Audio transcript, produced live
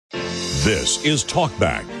This is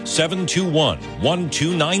Talkback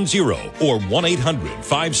 721-1290 or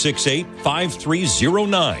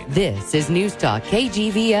 1-800-568-5309. This is News Talk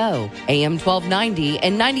KGVO, AM 1290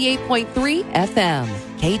 and 98.3 FM.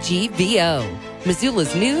 KGVO,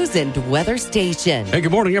 Missoula's news and weather station. Hey,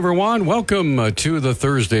 good morning, everyone. Welcome to the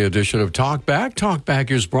Thursday edition of Talkback.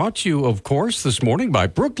 Talkback is brought to you, of course, this morning by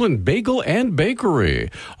Brooklyn Bagel and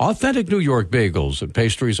Bakery. Authentic New York bagels and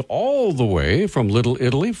pastries all the way from Little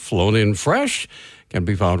Italy, flown in fresh. Can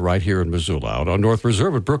be found right here in Missoula, out on North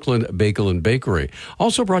Reserve at Brooklyn Bagel and Bakery.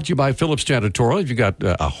 Also brought to you by Phillips Janitorial. If you got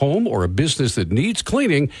a home or a business that needs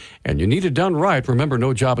cleaning and you need it done right, remember,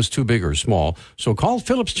 no job is too big or small. So call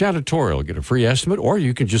Phillips Janitorial. Get a free estimate, or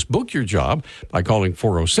you can just book your job by calling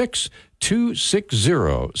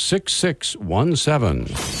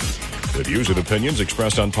 406-260-6617. The views and opinions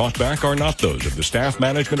expressed on Talkback are not those of the staff,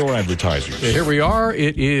 management, or advertisers. Here we are.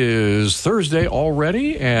 It is Thursday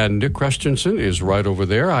already, and Nick Christensen is right over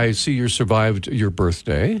there. I see you survived your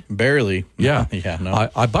birthday. Barely. Yeah. Yeah, no.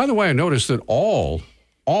 I by the way, I noticed that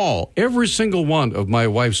every single one of my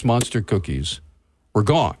wife's Monster cookies were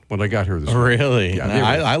gone when I got here this morning. Really? Yeah, No,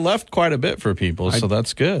 I left quite a bit for people, so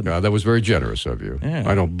that's good. That was very generous of you. Yeah.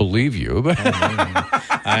 I don't believe you, but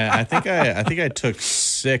I think I took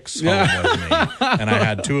 6 home with me, and I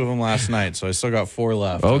had 2 of them last night, so I still got 4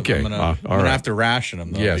 left. Okay. I'm gonna all right. have to ration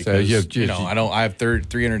them, though, Yes, because yeah, I have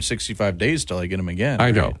 365 days till I get them again.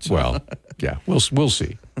 I know. right? So, Well, yeah, we'll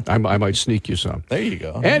see. I might sneak you some. there you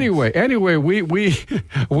go. Anyway,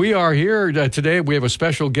 we are here today. We have a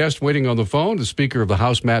special guest waiting on the phone, the Speaker of the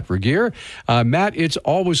House, Matt Vergeer. Matt, it's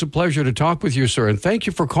always a pleasure to talk with you, sir, and thank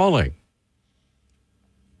you for calling.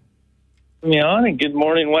 On and good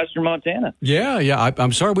morning, Western Montana. Yeah.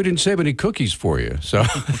 I'm sorry we didn't save any cookies for you. So,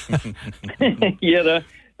 Yeah,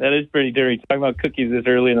 that is pretty dirty. Talking about cookies this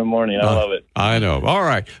early in the morning, I love it. I know. All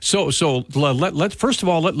right. So let's first of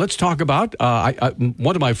all let's talk about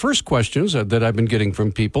one of my first questions that I've been getting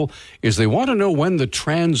from people is they want to know when the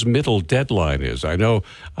transmittal deadline is. I know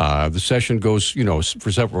the session goes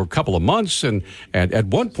for a couple of months, and at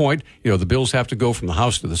one point the bills have to go from the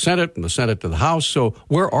House to the Senate and the Senate to the House. So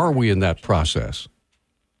where are we in that process?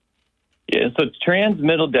 Yeah, so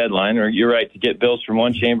transmittal deadline, or you're right, to get bills from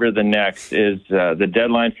one chamber to the next is the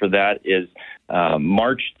deadline for that is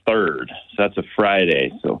March 3rd. So that's a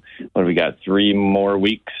Friday. So what do we got? 3 more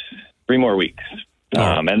weeks.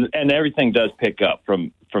 And everything does pick up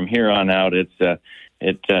from here on out. It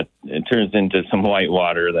turns into some white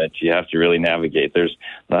water that you have to really navigate. There's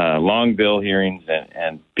long bill hearings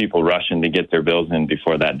and people rushing to get their bills in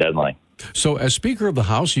before that deadline. So, as Speaker of the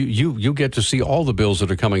House, you get to see all the bills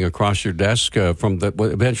that are coming across your desk from that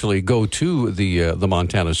will eventually go to the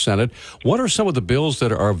Montana Senate. What are some of the bills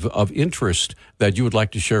that are of interest that you would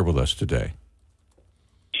like to share with us today?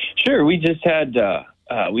 Sure. We just had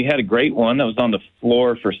we had a great one that was on the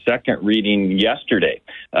floor for second reading yesterday.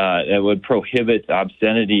 It would prohibit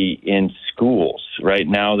obscenity in schools. Right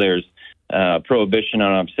now, there's prohibition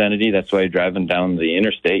on obscenity. That's why you're driving down the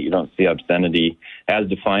interstate. You don't see obscenity as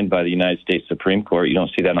defined by the United States Supreme Court. You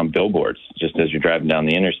don't see that on billboards just as you're driving down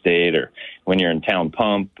the interstate, or when you're in town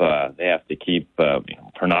pump. They have to keep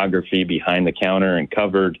pornography behind the counter and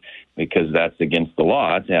covered because that's against the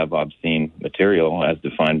law to have obscene material as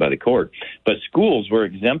defined by the court. But schools were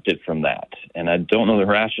exempted from that, and I don't know the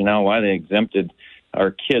rationale why they exempted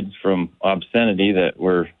our kids from obscenity that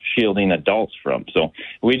we're shielding adults from. So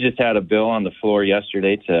we just had a bill on the floor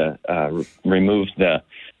yesterday to remove the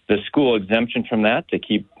school exemption from that, to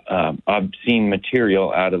keep obscene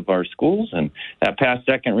material out of our schools. And that passed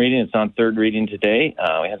second reading. It's on third reading today.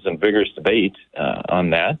 We had some vigorous debate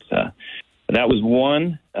on that. That was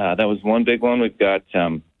one big one. We've got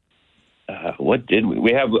what did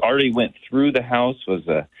we have already went through the House was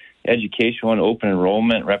education one, open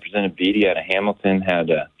enrollment. Representative Beatty out of Hamilton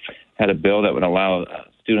had a bill that would allow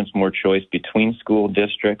students more choice between school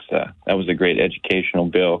districts. That was a great educational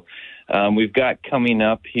bill. We've got coming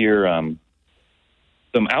up here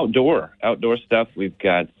some outdoor stuff. We've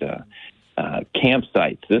got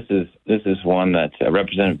campsites. This is one that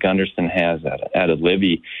Representative Gunderson has out of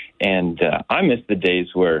Libby, and I miss the days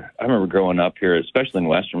where I remember growing up here, especially in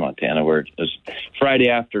Western Montana, where it was Friday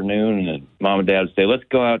afternoon, and Mom and Dad would say, "Let's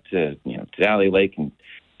go out to Alley Lake and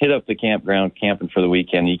hit up the campground, camping for the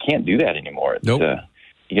weekend." You can't do that anymore. Nope.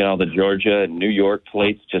 You get all the Georgia and New York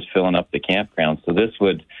plates just filling up the campground. So this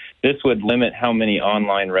would limit how many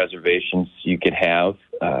online reservations you could have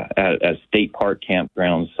at state park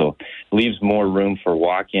campgrounds. So leaves more room for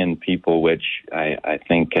walk-in people, which I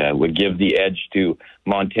think would give the edge to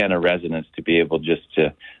Montana residents to be able just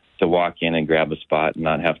to to walk in and grab a spot and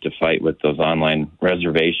not have to fight with those online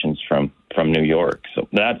reservations from New York. So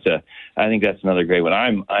I think that's another great one.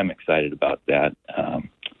 I'm excited about that.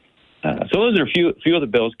 So those are a few of the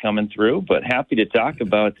bills coming through, but happy to talk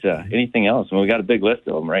about anything else. I mean, we got a big list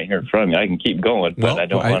of them right here in front of me. I can keep going, but I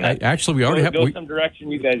don't want to. Actually, we already have go some direction.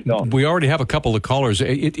 You guys don't. We already have a couple of callers.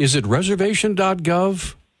 Is it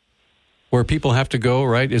reservation.gov where people have to go?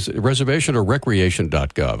 Right? Is it reservation or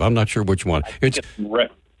recreation.gov? I'm not sure which one.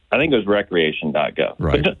 I think it was recreation.gov.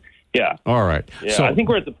 Right. But, yeah. All right. Yeah, so, I think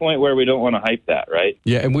we're at the point where we don't want to hype that, right?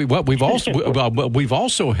 Yeah, and we've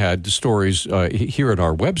also had stories here at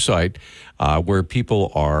our website where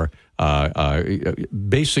people are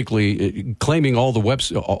basically claiming all the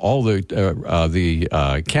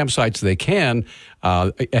campsites they can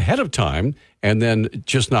ahead of time, and then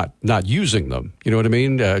just not using them. You know what I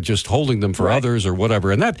mean? Just holding them for others or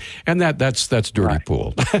whatever, and that's dirty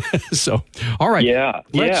pool. So, all right. Yeah.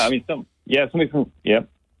 I mean, somebody from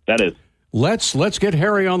that is. Let's get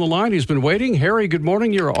Harry on the line. He's been waiting. Harry, good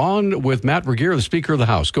morning. You're on with Matt Regier, the Speaker of the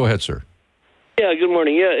House. Go ahead, sir. Yeah, good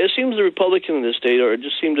morning. Yeah, it seems the Republicans in the state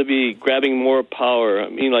just seem to be grabbing more power. I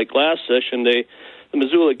mean, like last session, the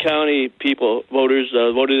Missoula County voters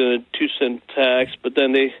voted in a 2-cent tax, but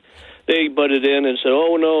then they butted in and said,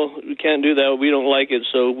 "Oh no, we can't do that. We don't like it,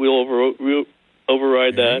 so we'll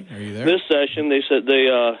override that." Are you there? This session, they said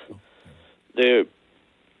they're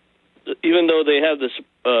even though they have this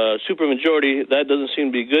supermajority, that doesn't seem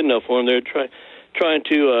to be good enough for them. They're trying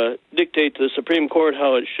to dictate to the Supreme Court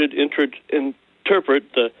how it should interpret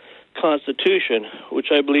the Constitution,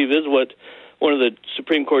 which I believe is what one of the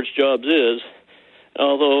Supreme Court's jobs is.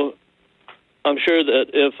 Although I'm sure that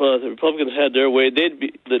if the Republicans had their way,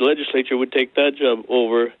 the legislature would take that job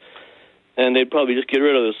over, and they'd probably just get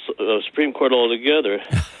rid of the Supreme Court altogether.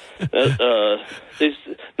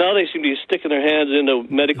 Now they seem to be sticking their hands into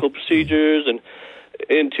medical procedures and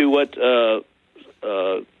into what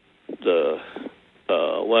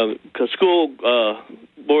school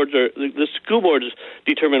boards are. The school boards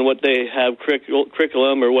determine what they have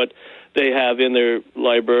curriculum or what they have in their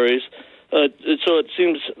libraries. So it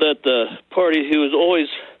seems that the party who is always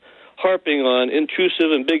harping on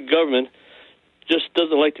intrusive and big government just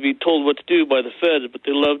doesn't like to be told what to do by the feds, but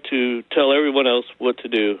they love to tell everyone else what to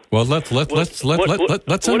do. Well, let's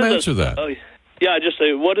them answer that. Yeah, just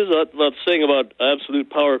say, what is that saying about absolute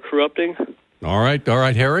power corrupting? All right,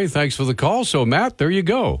 Harry. Thanks for the call. So, Matt, there you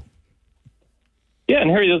go. Yeah, and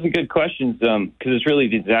Harry, those are good questions because it's really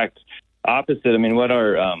the exact opposite. I mean, what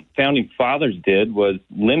our founding fathers did was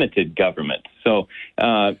limited government. So,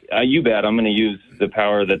 you bet I'm going to use the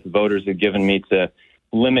power that the voters have given me to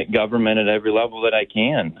limit government at every level that I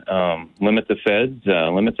can. Limit the feds,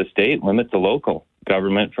 limit the state, limit the local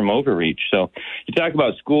government from overreach. So you talk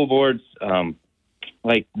about school boards,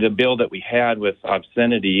 like the bill that we had with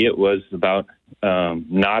obscenity, it was about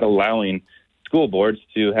not allowing school boards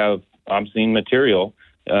to have obscene material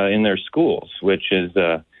in their schools, which is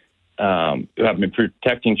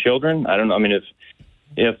protecting children. I don't know. I mean,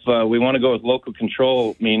 if we want to go with local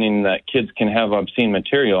control, meaning that kids can have obscene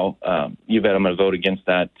material, you bet I'm going to vote against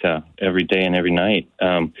that every day and every night.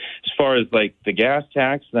 As far as like the gas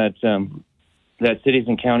tax that cities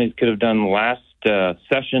and counties could have done last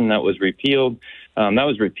session that was repealed, that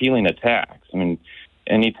was repealing a tax. I mean,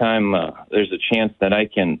 anytime there's a chance that I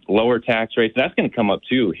can lower tax rates, that's going to come up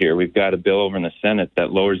too here. We've got a bill over in the Senate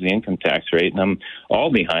that lowers the income tax rate, and I'm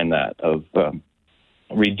all behind that of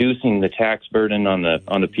reducing the tax burden on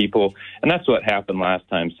the people, and that's what happened last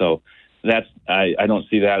time. So I don't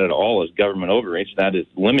see that at all as government overreach. That is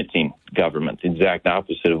limiting government, the exact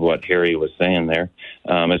opposite of what Harry was saying there.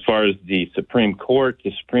 As far as the Supreme Court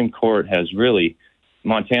has really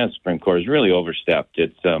overstepped.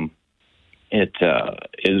 It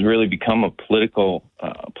has really become a political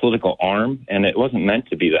arm, and it wasn't meant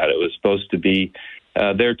to be that. It was supposed to be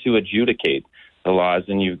there to adjudicate the laws,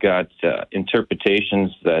 and you've got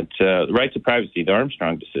interpretations that the right to privacy, the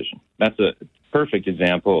Armstrong decision. That's a perfect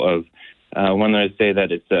example of when I say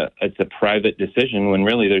that it's a private decision when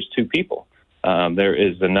really there's two people. There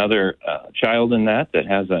is another child in that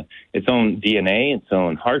has its own DNA, its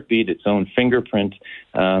own heartbeat, its own fingerprint.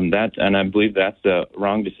 And I believe that's a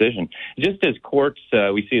wrong decision. Just as courts,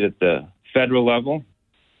 we see it at the federal level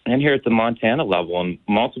and here at the Montana level on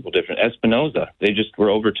multiple different Espinoza. They just were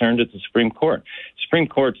overturned at the Supreme Court. Supreme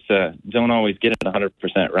Courts don't always get it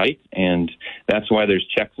 100% right, and that's why there's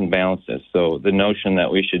checks and balances. So the notion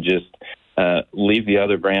that we should just leave the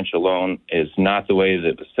other branch alone is not the way that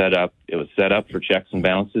it was set up. It was set up for checks and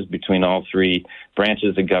balances between all three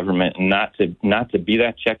branches of government. Not to be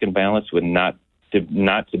that check and balance would not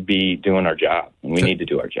not to be doing our job, and we need to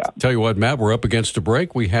do our job. Tell you what, Matt, we're up against a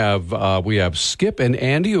break. We have Skip and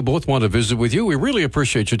Andy who both want to visit with you. We really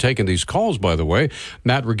appreciate you taking these calls, by the way.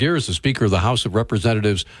 Matt Regier is the Speaker of the House of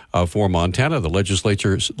Representatives for Montana. The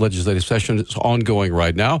legislative session is ongoing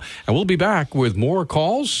right now, and we'll be back with more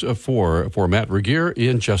calls for Matt Regier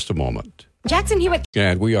in just a moment. Jackson Hewitt.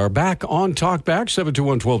 And we are back on Talkback.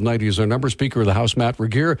 721-1290 is our number. Speaker of the House, Matt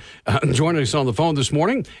Regier, joining us on the phone this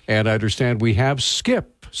morning. And I understand we have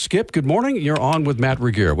Skip. Skip, good morning. You're on with Matt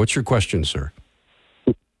Regier. What's your question, sir?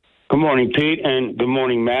 Good morning, Pete, and good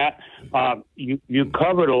morning, Matt. You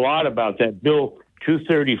covered a lot about that Bill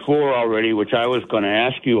 234 already, which I was going to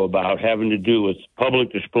ask you about, having to do with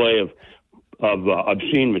public display of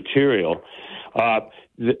obscene material.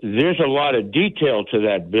 There's a lot of detail to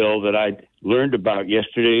that bill that I learned about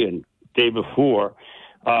yesterday and the day before,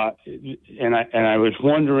 and I was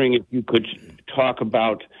wondering if you could talk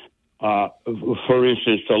about, for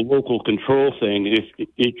instance, the local control thing.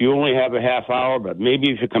 If you only have a half hour, but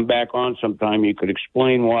maybe if you come back on sometime, you could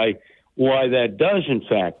explain why that does in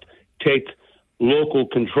fact take local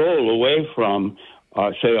control away from,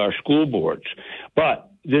 say, our school boards. But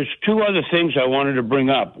there's two other things I wanted to bring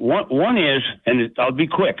up. One is, and I'll be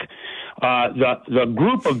quick, the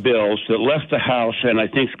group of bills that left the House and I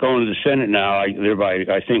think is going to the Senate now, they're by,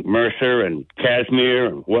 I think, Mercer and Casimir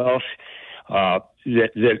and Welsh,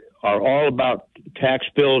 that are all about tax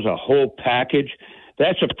bills, a whole package.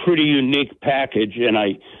 That's a pretty unique package, and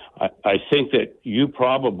I think that you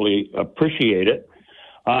probably appreciate it.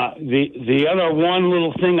 The other one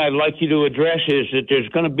little thing I'd like you to address is that there's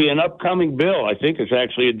going to be an upcoming bill. I think it's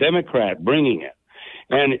actually a Democrat bringing it,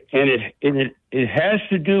 and it has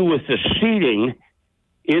to do with the seating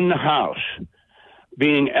in the House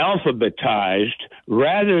being alphabetized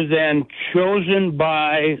rather than chosen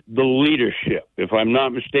by the leadership. If I'm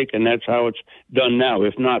not mistaken, that's how it's done now.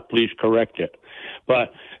 If not, please correct it.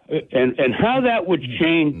 But and how that would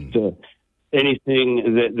change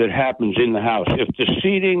anything that happens in the House if the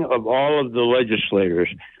seating of all of the legislators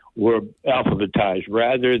were alphabetized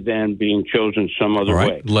rather than being chosen some other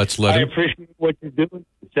way. I appreciate what you're doing.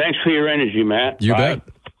 Thanks for your energy, Matt. You bet.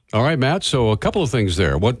 All right, Matt. So a couple of things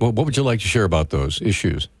there. What would you like to share about those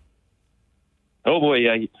issues? Oh boy,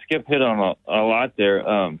 yeah, Skip hit on a lot there.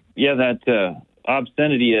 That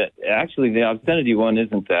obscenity. Actually, the obscenity one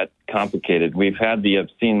isn't that complicated. We've had the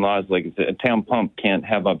obscene laws, like a town pump can't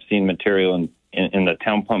have obscene material in the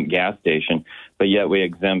town pump gas station, but yet we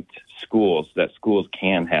exempt schools. That schools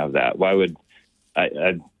can have that. Why would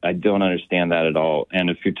I don't understand that at all. And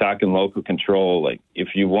if you're talking local control, like if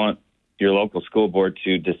you want your local school board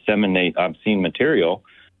to disseminate obscene material,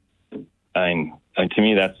 to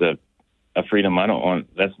me that's a freedom I don't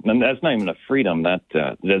want. That's not even a freedom. That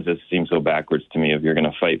just seems so backwards to me. If you're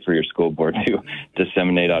going to fight for your school board to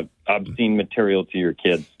disseminate obscene material to your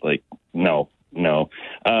kids, like no.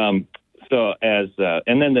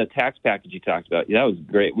 And then the tax package you talked about, that was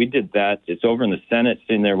great. We did that. It's over in the Senate,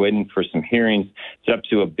 sitting there waiting for some hearings. It's up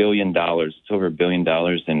to $1 billion. It's over $1 billion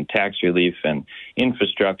in tax relief and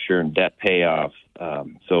infrastructure and debt payoff.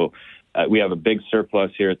 We have a big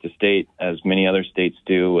surplus here at the state, as many other states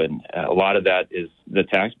do, and a lot of that is the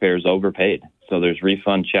taxpayers overpaid. So there's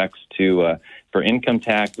refund checks for income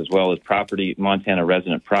tax as well as Montana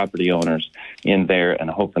resident property owners in there, and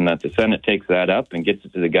hoping that the Senate takes that up and gets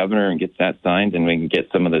it to the governor and gets that signed, and we can get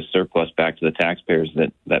some of the surplus back to the taxpayers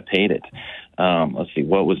that paid it. Let's see,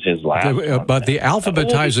 what was his last? But the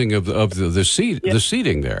alphabetizing of the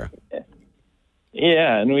seating there.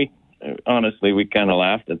 Yeah, and we kind of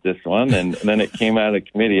laughed at this one, and then it came out of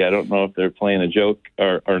committee. I don't know if they're playing a joke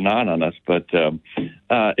or not on us, but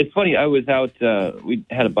it's funny. I was out. We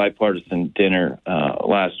had a bipartisan dinner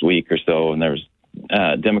last week or so, and there was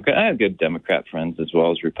Democrat. I have good Democrat friends as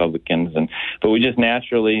well as Republicans, but we just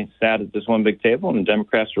naturally sat at this one big table, and the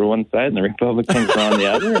Democrats were one side and the Republicans were on the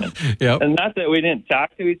other. And not that we didn't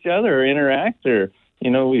talk to each other or interact, or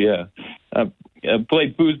we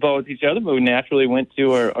played foosball with each other, but we naturally went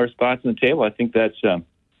to our spots on the table. I think that's,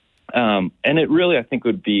 and it really, I think,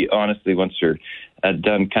 would be, honestly, once you're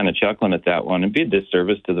done kind of chuckling at that one, it'd be a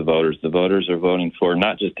disservice to the voters. The voters are voting for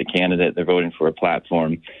not just a candidate, they're voting for a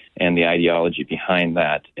platform and the ideology behind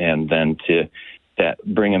that. And then to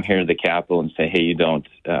bring them here to the Capitol and say, hey,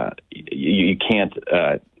 you can't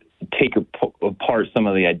take apart some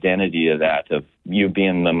of the identity of that, of you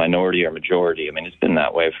being the minority or majority. I mean, it's been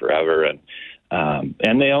that way forever.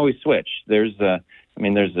 And they always switch. There's a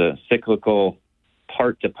cyclical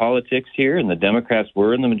part to politics here, and the Democrats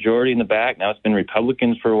were in the majority in the back. Now it's been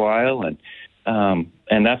Republicans for a while,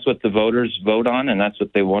 and that's what the voters vote on, and that's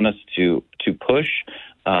what they want us to push.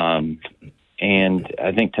 And And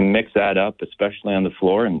I think to mix that up, especially on the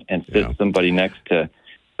floor, and sit somebody next to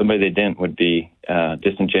somebody they didn't would be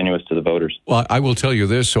disingenuous to the voters. Well, I will tell you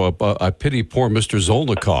this. So I pity poor Mr.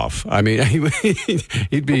 Zolnikoff. I mean,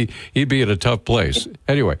 he'd be in a tough place.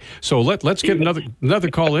 Anyway, so let's get another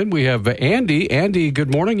call in. We have Andy. Andy,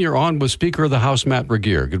 good morning. You're on with Speaker of the House, Matt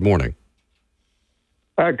Regier. Good morning.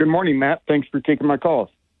 Good morning, Matt. Thanks for taking my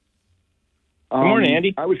call. Good morning,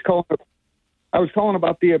 Andy. I was calling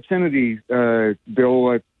about the obscenity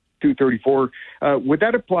bill 234. Would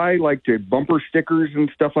that apply like to bumper stickers and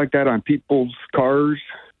stuff like that on people's cars?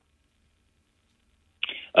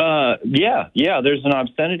 Yeah. There's an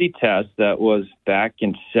obscenity test that was back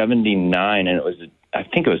in '79, and I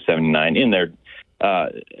think it was '79 in there.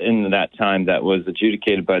 In that time, that was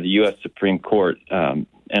adjudicated by the U.S. Supreme Court, and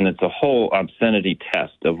it's a whole obscenity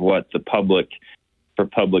test of what the public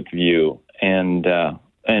view, and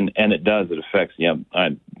it does. It affects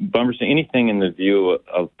bumpers, anything in the view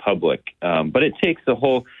of public. But it takes the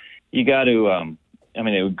whole. You got to.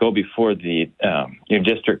 It would go before the your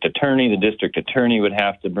district attorney. The district attorney would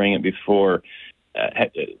have to bring it before,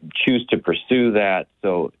 choose to pursue that.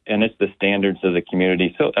 So, and it's the standards of the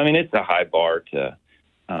community. So, it's a high bar to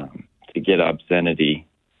get obscenity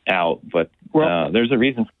out. But there's a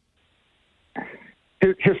reason.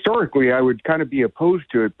 Historically, I would kind of be opposed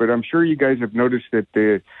to it, but I'm sure you guys have noticed that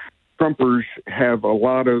the Trumpers have a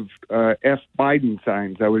lot of F. Biden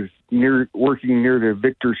signs. I was working near the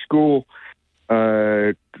Victor School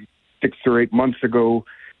 6 or 8 months ago,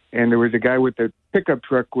 and there was a guy with a pickup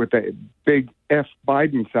truck with a big F.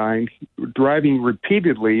 Biden sign driving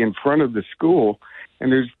repeatedly in front of the school,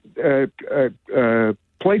 and there's a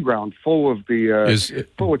playground full of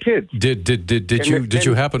kids. Did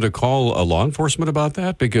you happen to call law enforcement about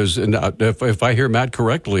that? Because if I hear Matt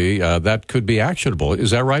correctly, that could be actionable.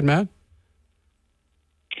 Is that right, Matt?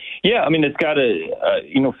 Yeah, it's got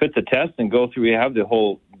to fit the test and go through. We have the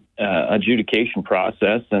whole adjudication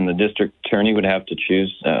process, and the district attorney would have to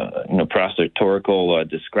choose prosecutorial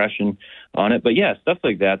discretion on it. But yeah, stuff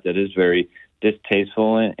like that is very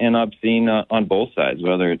distasteful and obscene on both sides,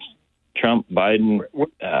 whether it's Trump, Biden,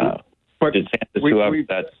 DeSantis, whoever.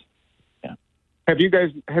 Have you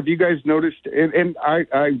guys noticed? And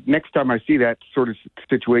I next time I see that sort of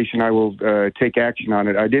situation, I will take action on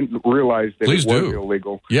it. I didn't realize that it was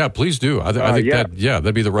illegal. Yeah, please do. I think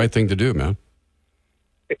that'd be the right thing to do, man.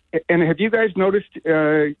 And have you guys noticed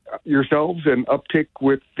yourselves an uptick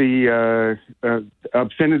with the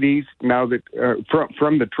obscenities now that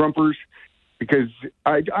from the Trumpers? Because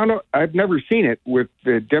I've never seen it with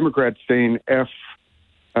the Democrats saying F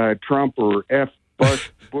Trump or F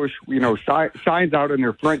Bush, signs out in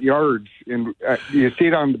their front yards, and you see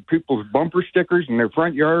it on people's bumper stickers in their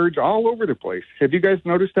front yards all over the place. Have you guys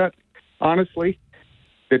noticed that? Honestly,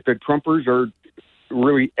 that the Trumpers are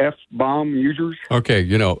really F-bomb users? Okay,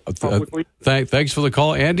 thanks for the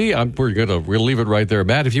call, Andy. We'll leave it right there.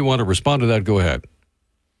 Matt, if you want to respond to that, go ahead.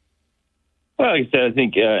 Well, like I said, I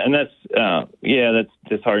think, and that's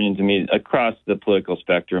disheartening to me across the political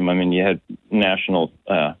spectrum. You had national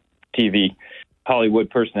TV, Hollywood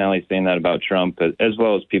personalities saying that about Trump, as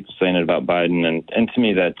well as people saying it about Biden. And to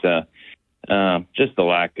me, that's just the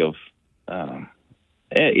lack of,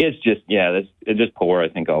 it's just poor, I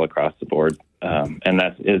think, all across the board. And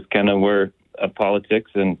that is kind of where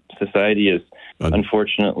politics and society is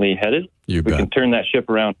unfortunately headed. We can turn that ship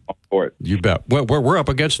around for it. You bet. Well, we're up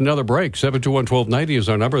against another break. 721-1290 is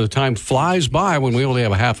our number. The time flies by when we only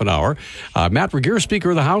have a half an hour. Matt Regier,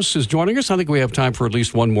 Speaker of the House, is joining us. I think we have time for at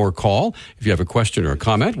least one more call. If you have a question or a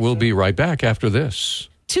comment, we'll be right back after this.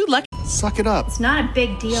 Suck it up. It's not a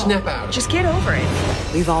big deal. Snap out. Just get over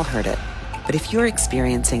it. We've all heard it. But if you're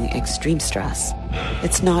experiencing extreme stress,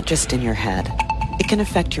 it's not just in your head. It can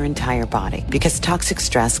affect your entire body because toxic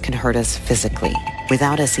stress can hurt us physically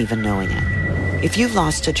without us even knowing it. If you've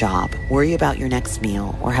lost a job, worry about your next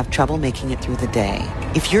meal, or have trouble making it through the day,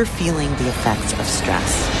 if you're feeling the effects of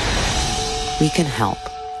stress, we can help.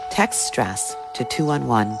 Text STRESS to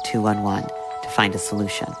 211-211 to find a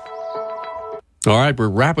solution. All right, we're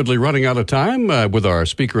rapidly running out of time with our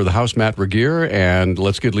Speaker of the House, Matt Regier, and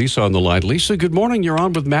let's get Lisa on the line. Lisa, good morning. You're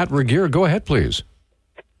on with Matt Regier. Go ahead, please.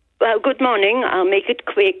 Well, good morning. I'll make it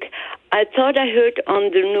quick. I thought I heard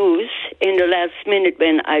on the news in the last minute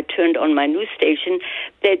when I turned on my news station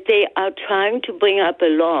that they are trying to bring up a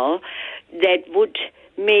law that would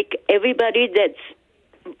make everybody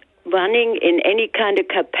that's running in any kind of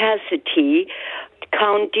capacity,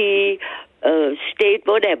 county, state,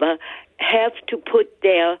 whatever, have to put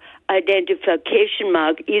their identification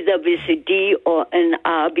mark either with a D or an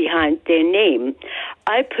R behind their name.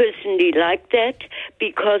 I personally like that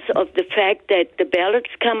because of the fact that the ballots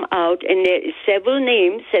come out and there is several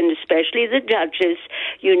names, and especially the judges,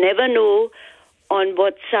 you never know on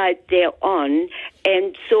what side they're on,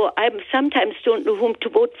 and so I sometimes don't know whom to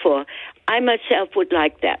vote for. I myself would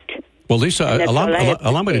like that. Well, Lisa,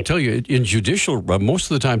 allow me to tell you, in judicial,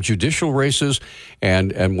 most of the time, judicial races,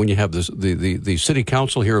 and when you have the city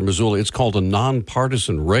council here in Missoula, it's called a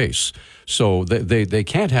nonpartisan race. So they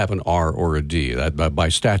can't have an R or a D by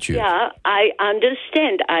statute. Yeah, I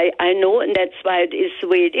understand. I know, and that's why it is the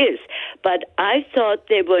way it is. But I thought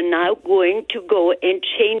they were now going to go and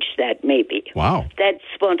change that, maybe. Wow. That's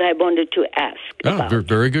what I wanted to ask about.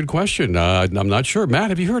 Very good question. I'm not sure. Matt,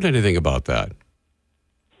 have you heard anything about that?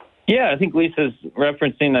 Yeah, I think Lisa's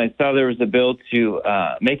referencing, I saw there was a bill to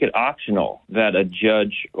make it optional that a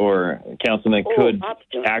judge or councilman could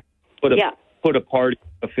put a party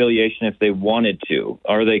affiliation if they wanted to,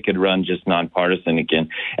 or they could run just nonpartisan again.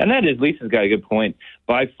 And that is, Lisa's got a good point.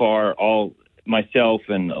 By far, myself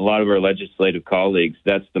and a lot of our legislative colleagues,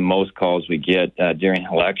 that's the most calls we get during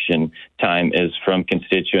election time is from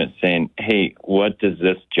constituents saying, hey, what does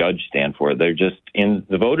this judge stand for? They're just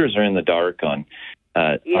the voters are in the dark on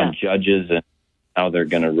judges and how they're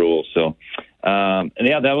going to rule. So,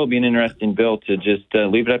 that will be an interesting bill to just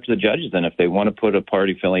leave it up to the judges then if they want to put a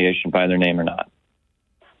party affiliation by their name or not.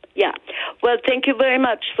 Yeah. Well, thank you very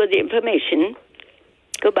much for the information.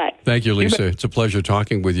 Goodbye. Thank you, Lisa. It's a pleasure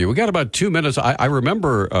talking with you. We got about 2 minutes. I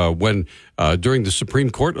remember when during the Supreme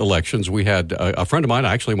Court elections, we had a friend of mine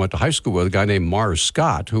I actually went to high school with, a guy named Mars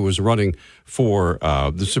Scott, who was running for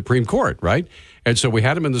the Supreme Court, right? And so we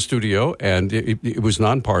had him in the studio, and it was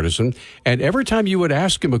nonpartisan. And every time you would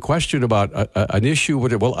ask him a question about an issue,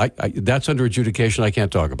 that's under adjudication. I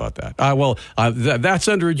can't talk about that. That's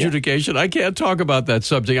under adjudication. I can't talk about that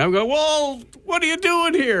subject. I'm going, well, what are you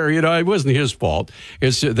doing here? It wasn't his fault.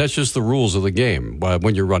 That's just the rules of the game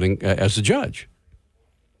when you're running as a judge.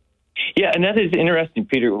 Yeah, and that is interesting,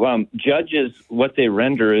 Peter. Judges, what they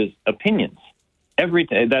render is opinions.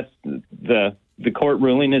 Everything. That's the court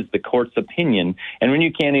ruling is the court's opinion. And when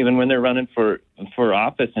they're running for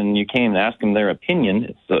office and you can't ask them their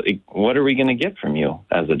opinion, what are we going to get from you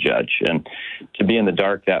as a judge? And to be in the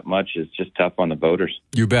dark that much is just tough on the voters.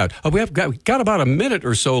 You bet. We have got about a minute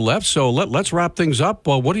or so left, so let's wrap things up.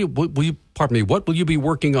 Well, what will you be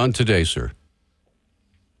working on today, sir?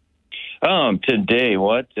 Today,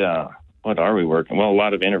 what are we working? Well, a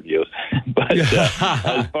lot of interviews, but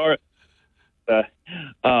as far as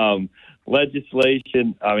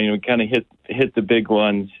legislation, we kind of hit the big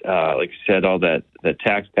ones. Like I said, all the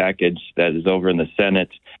tax package that is over in the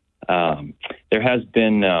Senate. There has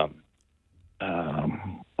been,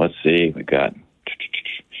 let's see, we got.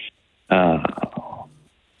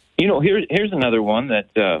 Here's another one that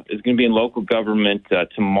is going to be in local government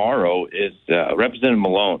tomorrow. Is Representative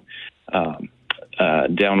Malone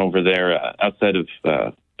down over there outside of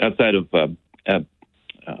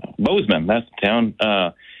Bozeman, that's the town.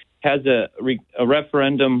 Has a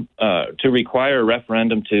referendum to require a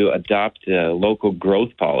referendum to adopt a local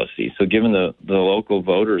growth policy. So giving the local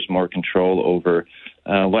voters more control over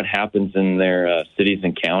what happens in their cities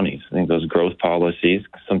and counties. I think those growth policies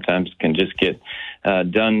sometimes can just get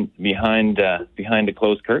done behind a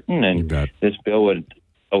closed curtain, and this bill would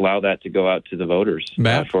allow that to go out to the voters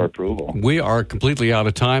for approval. We are completely out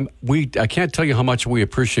of time. I can't tell you how much we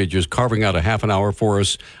appreciate just carving out a half an hour for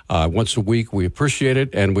us once a week. We appreciate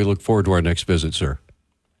it, and we look forward to our next visit, sir.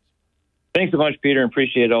 Thanks so much, Peter.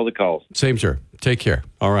 Appreciate all the calls. Same, sir. Take care.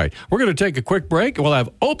 All right. We're going to take a quick break. We'll have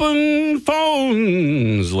open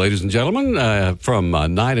phones, ladies and gentlemen, from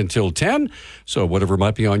 9 until 10. So whatever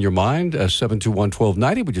might be on your mind,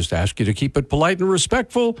 721-1290. We just ask you to keep it polite and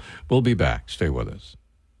respectful. We'll be back. Stay with us.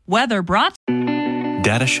 Weather brought.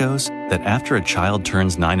 Data shows that after a child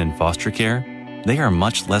turns 9 in foster care, they are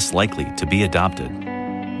much less likely to be adopted.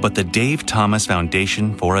 But the Dave Thomas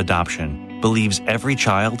Foundation for Adoption believes every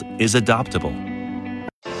child is adoptable.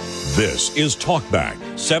 This is Talkback,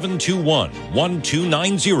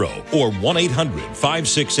 721-1290 or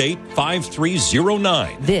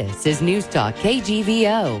 1-800-568-5309. This is News Talk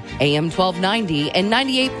KGVO, AM 1290 and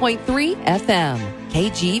 98.3 FM.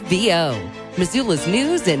 KGVO. Missoula's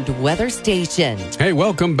news and weather station. Hey,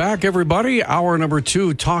 welcome back, everybody. Hour number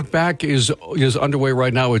 2, Talk Back, is underway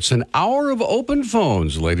right now. It's an hour of open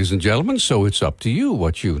phones, ladies and gentlemen, so it's up to you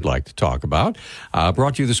what you'd like to talk about.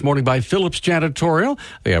 Brought to you this morning by Phillips Janitorial.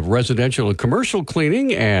 They have residential and commercial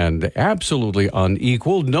cleaning, and absolutely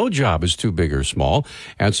unequaled. No job is too big or small.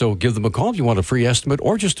 And so give them a call if you want a free estimate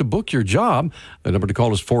or just to book your job. The number to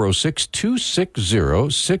call is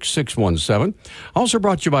 406-260-6617. Also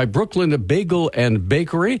brought to you by Brooklyn Bagel and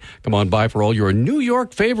Bakery. Come on by for all your New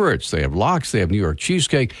York favorites. They have lox, they have New York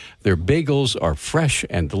cheesecake. Their bagels are fresh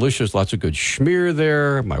and delicious. Lots of good schmear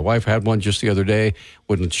there. My wife had one just the other day.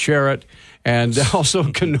 Wouldn't share it. And also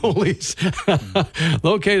cannolis.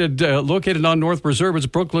 located on North Preserve. It's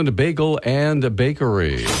Brooklyn Bagel and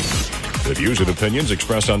Bakery. The views and opinions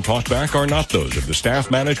expressed on Talkback are not those of the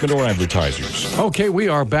staff, management, or advertisers. Okay, we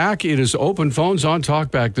are back. It is open phones on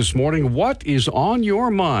Talkback this morning. What is on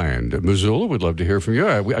your mind? Missoula, we'd love to hear from you.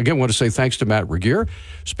 We again want to say thanks to Matt Regier,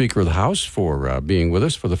 Speaker of the House, for being with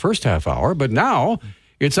us for the first half hour. But now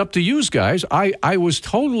it's up to you guys. I was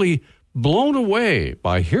totally blown away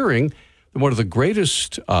by hearing one of the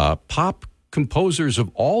greatest pop composers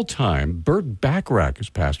of all time, Burt Bacharach, has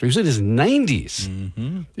passed away. He was in his 90s.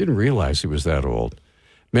 Mm-hmm. Didn't realize he was that old.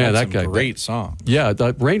 Man, that guy. Great song. Yeah,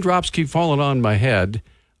 the raindrops keep falling on my head.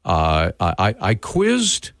 I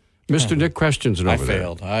quizzed Mr. Nick Questions over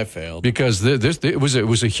there. I failed because it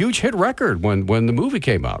was a huge hit record when the movie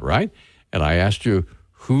came out, right? And I asked you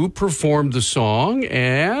who performed the song,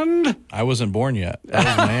 and I wasn't born yet. That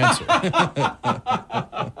was my answer.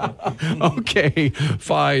 Okay,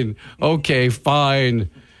 fine.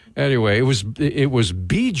 Anyway, it was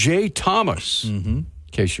B.J. Thomas. Mm-hmm. In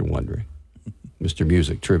case you're wondering, Mr.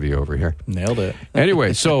 Music trivia over here. Nailed it.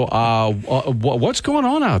 Anyway, so what's going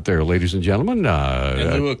on out there, ladies and gentlemen?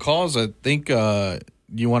 In lieu of calls, I think.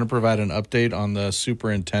 You want to provide an update on the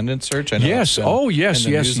superintendent search? I know yes. In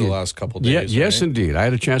the news the last couple of days. Yes, right? indeed. I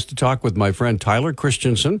had a chance to talk with my friend Tyler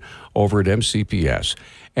Christensen over at MCPS.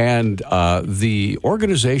 And the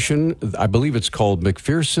organization, I believe it's called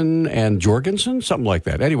McPherson and Jorgensen, something like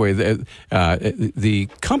that. Anyway, the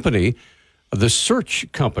company, the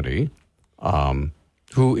search company,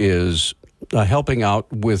 who is helping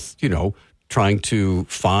out with, trying to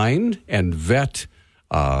find and vet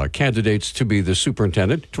candidates to be the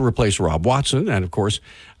superintendent to replace Rob Watson. And, of course,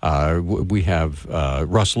 we have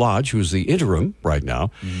Russ Lodge, who's the interim right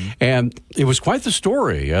now. Mm-hmm. And it was quite the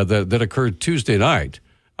story that occurred Tuesday night.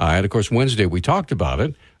 And, of course, Wednesday we talked about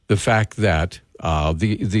it, the fact that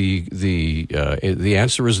the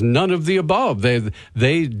answer is none of the above.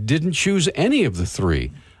 They didn't choose any of the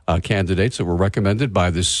three candidates that were recommended by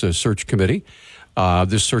this search committee,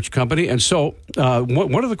 this search company. And so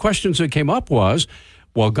one of the questions that came up was,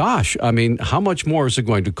 well, gosh, I mean, how much more is it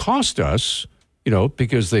going to cost us,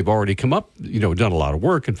 because they've already come up, done a lot of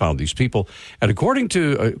work and found these people. And according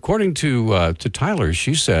to Tyler,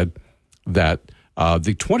 she said that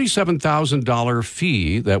the $27,000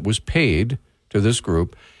 fee that was paid to this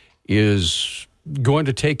group is going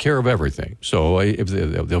to take care of everything. So if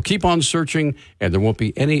they'll keep on searching, and there won't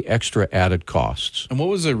be any extra added costs. And what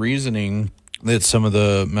was the reasoning that some of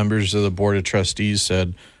the members of the Board of Trustees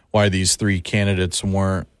said why these three candidates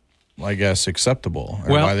weren't, I guess, acceptable,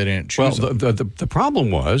 or why they didn't choose them? The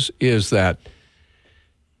problem is that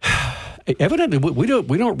evidently we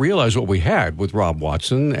don't realize what we had with Rob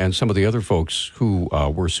Watson and some of the other folks who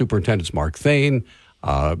were superintendents, Mark Thane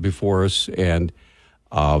before us, and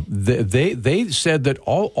they said that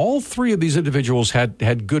all three of these individuals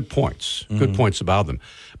had good points, good points about them,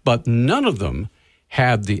 but none of them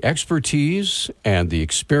had the expertise and the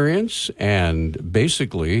experience and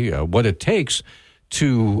basically what it takes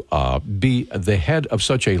to be the head of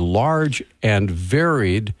such a large and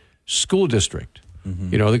varied school district. Mm-hmm.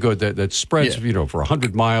 They go that spreads, for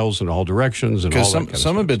 100 miles in all directions and all that kind of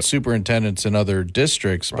some have been superintendents in other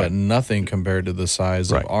districts, but nothing compared to the size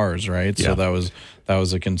of ours, right? Yeah. So that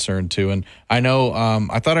was a concern too. And I know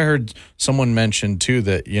I thought I heard someone mention too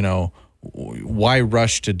that why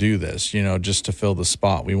rush to do this, just to fill the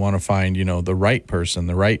spot? We want to find, the right person,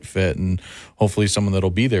 the right fit, and hopefully someone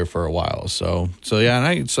that'll be there for a while. So yeah,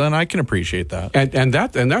 and I can appreciate that. And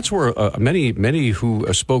that's where many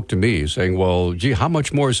who spoke to me saying, well, gee, how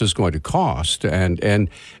much more is this going to cost?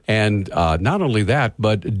 And not only that,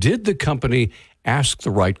 but did the company ask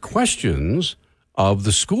the right questions of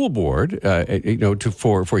the school board,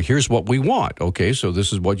 for here's what we want. Okay, so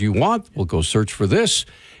this is what you want. We'll go search for this.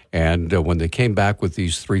 And when they came back with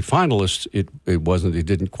these 3 finalists, it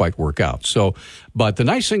didn't quite work out. So, but the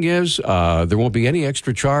nice thing is there won't be any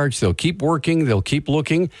extra charge. They'll keep working, they'll keep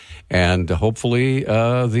looking, and hopefully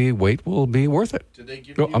the wait will be worth it. Did they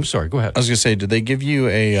give I'm sorry, go ahead. I was going to say, did they give you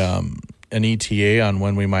an ETA on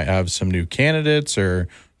when we might have some new candidates or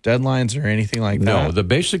deadlines or anything like that? No,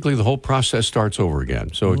 basically the whole process starts over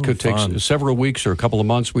again. So it could take several weeks or a couple of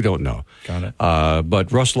months. We don't know. Got it.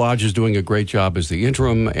 But Russ Lodge is doing a great job as the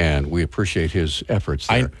interim, and we appreciate his efforts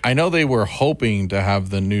there. I know they were hoping to have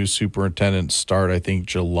the new superintendent start, I think,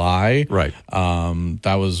 July. Right.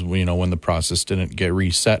 That was, when the process didn't get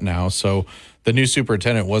reset now. So the new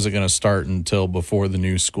superintendent wasn't going to start until before the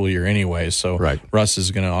new school year anyway. So Russ is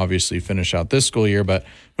going to obviously finish out this school year, but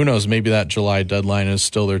who knows? Maybe that July deadline is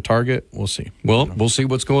still their target. We'll see. Well, we'll see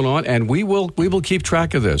what's going on, and we will keep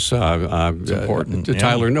track of this. It's important.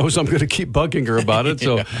 Tyler knows I'm going to keep bugging her about it.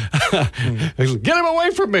 So get him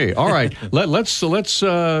away from me. All right, let's go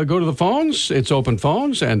to the phones. It's open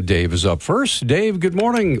phones, and Dave is up first. Dave, good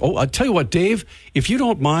morning. Oh, I'll tell you what, Dave, if you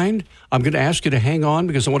don't mind, I'm going to ask you to hang on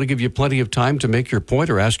because I want to give you plenty of time to make your point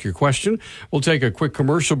or ask your question. We'll take a quick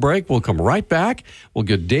commercial break. We'll come right back. We'll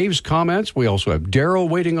get Dave's comments. We also have Daryl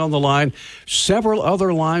waiting on the line. Several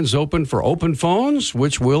other lines open for open phones,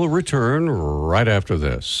 which will return right after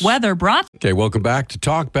this. Weather brought. Okay, welcome back to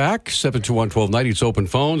Talk Back. 721-1290. It's open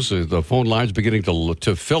phones. The phone line's beginning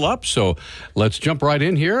to fill up. So let's jump right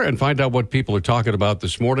in here and find out what people are talking about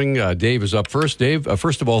this morning. Dave is up first. Dave,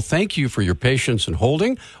 first of all, thank you for your patience and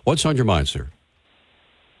holding. What's on your mind, sir?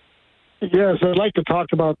 Yes, I'd like to talk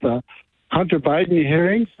about the Hunter Biden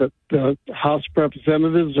hearings that the House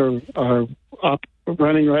Representatives are up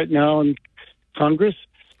running right now in Congress.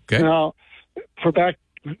 Okay. Now, for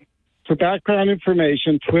background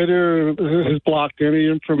information, Twitter has blocked any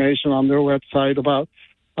information on their website about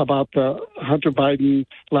the Hunter Biden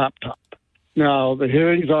laptop. Now, the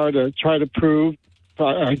hearings are to try to prove,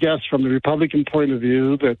 I guess, from the Republican point of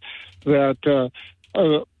view, that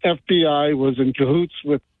FBI was in cahoots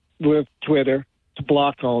with Twitter to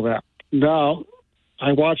block all that. Now,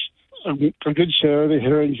 I watched a good share of the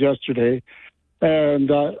hearings yesterday, and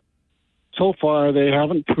so far they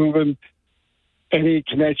haven't proven any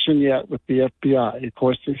connection yet with the FBI. Of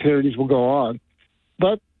course, the hearings will go on,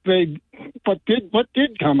 but what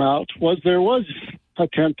did come out was there was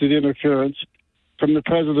attempted interference from the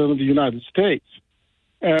President of the United States,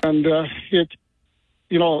 and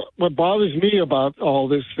what bothers me about all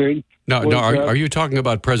this thing. Are you talking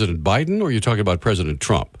about President Biden or are you talking about President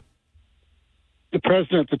Trump? The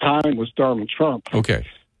president at the time was Donald Trump. Okay.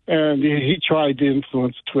 And he tried to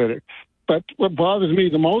influence Twitter. But what bothers me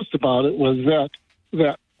the most about it was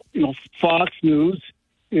that Fox News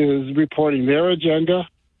is reporting their agenda.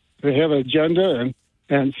 They have an agenda,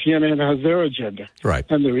 and CNN has their agenda. Right.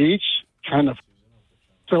 And they're each kind of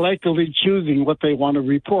selectively choosing what they want to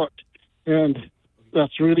report. And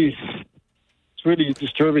that's really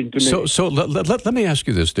disturbing to me. So let me ask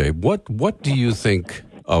you this, Dave. What do you think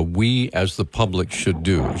we as the public should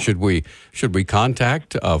do? Should we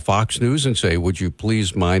contact Fox News and say, would you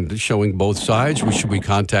please mind showing both sides? Should we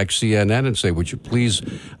contact CNN and say, would you please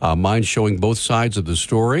mind showing both sides of the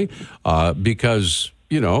story? Because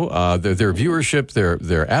their viewership,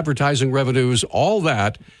 their advertising revenues, all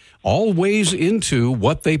that all weighs into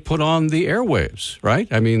what they put on the airwaves, right?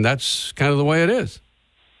 I mean, that's kind of the way it is.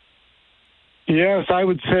 Yes, I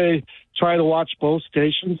would say try to watch both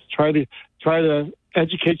stations. Try to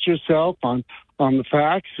educate yourself on the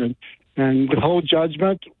facts and withhold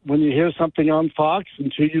judgment when you hear something on Fox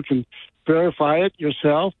until you can verify it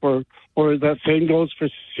yourself, or that same goes for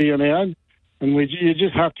CNN. And you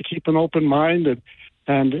just have to keep an open mind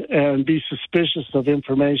and be suspicious of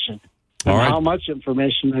information. And how much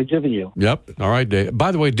information they're giving you. Yep. All right, Dave.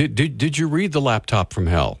 By the way, did you read The Laptop from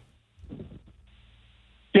Hell?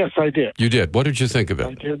 Yes, I did. You did. What did you think of it?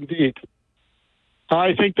 I did indeed.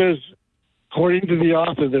 I think according to the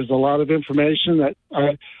author, there's a lot of information that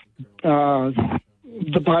the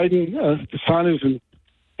Biden, the son is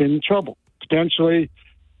in trouble. Potentially,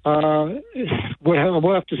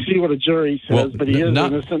 we'll have to see what a jury says, but he is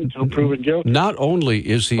innocent until proven guilty. Not only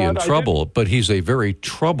is he in trouble, but he's a very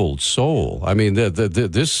troubled soul. I mean,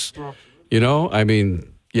 this,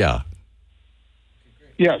 yeah.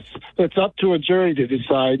 Yes, it's up to a jury to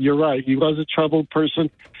decide. You're right. He was a troubled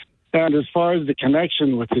person. And as far as the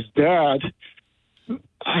connection with his dad,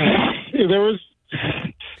 there was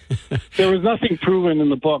nothing proven in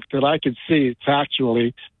the book that I could see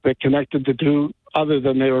factually that connected the two, other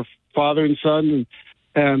than they were father and son,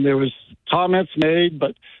 and there was comments made,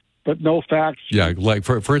 but no facts. Yeah, like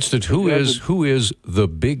for instance, who is the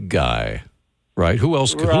big guy, right? Who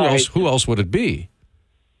else would it be?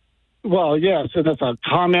 Well, yes, and it's a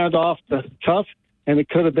comment off the cuff, and it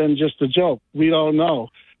could have been just a joke. We don't know.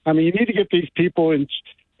 I mean, you need to get these people in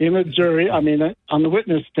a jury. I mean, on the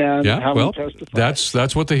witness stand. Yeah, have well, them testify.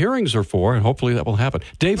 that's what the hearings are for, and hopefully that will happen.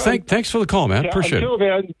 Dave, thanks for the call, man. Appreciate it. Until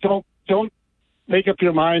then, don't make up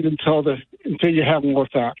your mind until you have more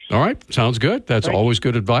facts. All right, sounds good. That's always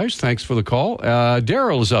good advice. Thanks for the call.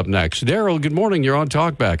 Daryl is up next. Daryl, good morning. You're on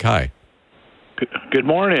Talkback. Hi. Good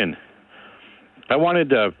morning. I wanted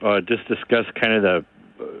to just discuss kind of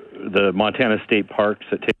the Montana State Parks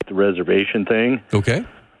that take the reservation thing. Okay.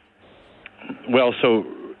 Well, so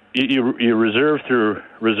you reserve through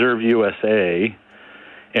Reserve USA,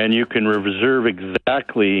 and you can reserve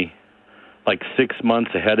exactly like 6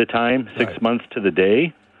 months ahead of time, 6 months to the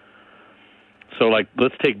day. So, like,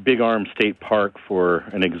 let's take Big Arm State Park for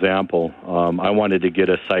an example. I wanted to get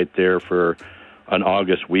a site there for an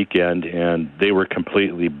August weekend, and they were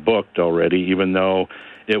completely booked already, even though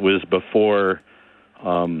it was before 6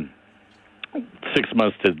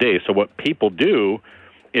 months to the day. So what people do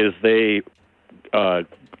is they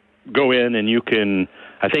go in, and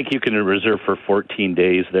I think you can reserve for 14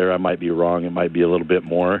 days there. I might be wrong. It might be a little bit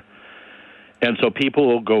more. And so people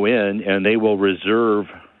will go in, and they will reserve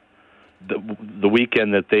the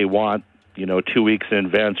weekend that they want, 2 weeks in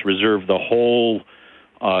advance, reserve the whole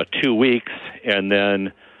 2 weeks, and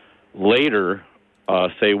then later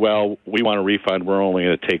say, well, we want a refund. We're only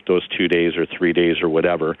going to take those 2 days or 3 days or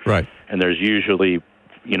whatever. Right. And there's usually,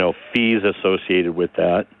 fees associated with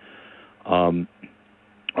that. Or,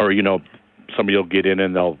 somebody will get in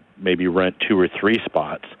and they'll maybe rent 2 or 3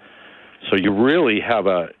 spots. So you really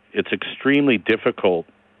it's extremely difficult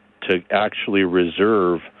to actually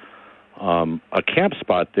reserve a camp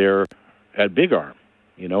spot there at Big Arm.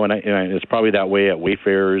 And it's probably that way at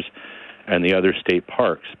Wayfarers and the other state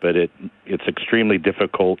parks, but it's extremely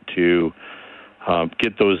difficult to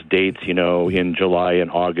get those dates, in July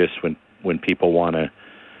and August when people want to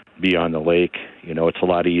be on the lake. It's a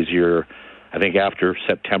lot easier. I think after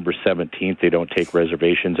September 17th, they don't take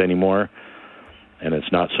reservations anymore, and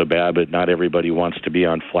it's not so bad, but not everybody wants to be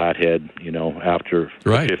on Flathead, after the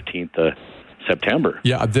 15th of September.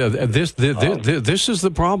 Yeah, this is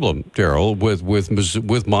the problem, Daryl,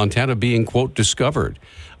 with Montana being, quote, discovered,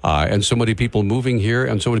 and so many people moving here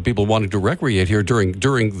and so many people wanting to recreate here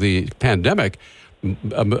during the pandemic.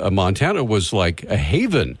 Montana was like a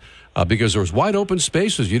haven because there was wide open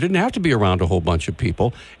spaces. You didn't have to be around a whole bunch of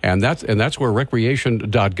people, and that's where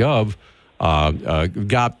recreation.gov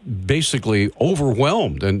got basically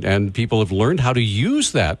overwhelmed, and people have learned how to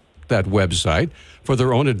use that website for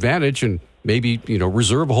their own advantage, and maybe,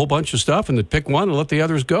 reserve a whole bunch of stuff and then pick one and let the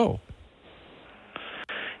others go.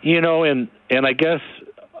 And I guess,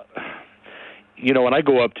 when I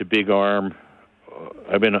go up to Big Arm,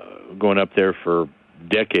 I've been going up there for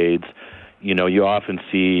decades. You often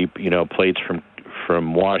see, plates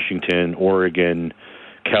from Washington, Oregon,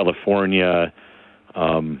 California,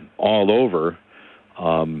 all over,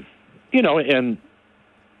 and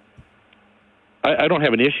I don't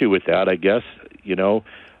have an issue with that, I guess,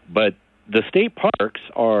 but the state parks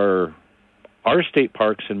are our state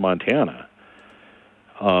parks in Montana.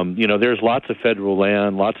 There's lots of federal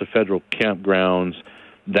land, lots of federal campgrounds,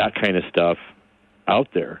 that kind of stuff out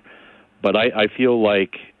there. But I feel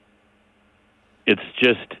like it's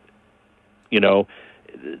just, the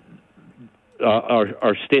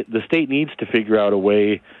state needs to figure out a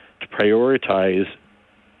way to prioritize,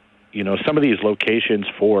 some of these locations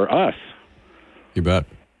for us. You bet.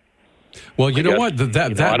 Well, I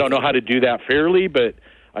don't know how to do that fairly, but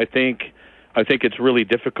I think it's really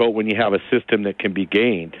difficult when you have a system that can be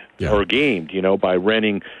gamed, by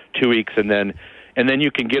renting 2 weeks and then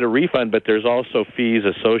you can get a refund, but there's also fees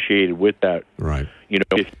associated with that. Right. If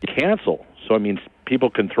you cancel. So, people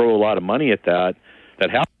can throw a lot of money at that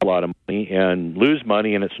have a lot of money and lose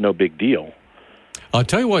money, and it's no big deal. I'll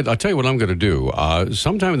tell you what I'm going to do.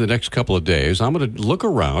 Sometime in the next couple of days, I'm going to look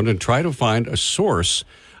around and try to find a source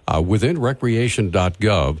within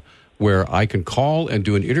recreation.gov where I can call and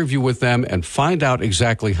do an interview with them and find out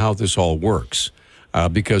exactly how this all works.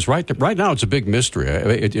 Because right now it's a big mystery.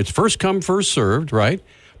 It's first come, first served, right?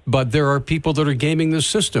 But there are people that are gaming this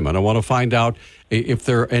system, and I want to find out if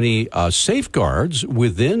there are any safeguards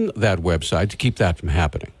within that website to keep that from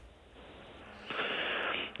happening.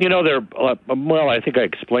 I think I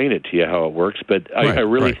explained it to you how it works, but I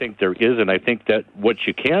really think there is, and I think that what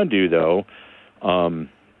you can do, though,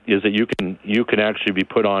 is that you can actually be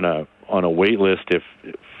put on a on a wait list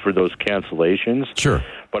for those cancellations. Sure.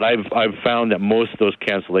 But I've found that most of those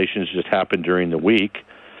cancellations just happen during the week,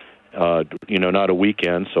 not a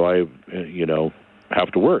weekend. So I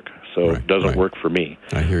have to work. So it doesn't work for me.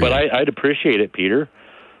 I hear but you. I'd appreciate it, Peter.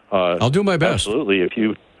 I'll do my best. Absolutely. If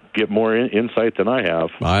you get more insight than I have.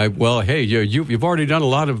 Hey, you've already done a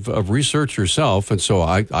lot of research yourself, and so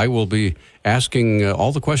I will be asking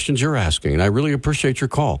all the questions you're asking, and I really appreciate your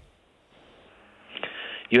call.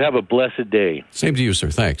 You have a blessed day. Same to you, sir.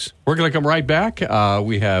 Thanks. We're going to come right back.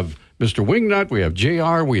 We have Mr. Wingnut, we have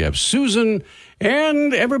JR, we have Susan,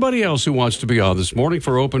 and everybody else who wants to be on this morning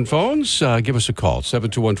for open phones. Give us a call,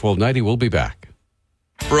 721-1290. We'll be back.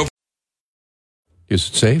 Is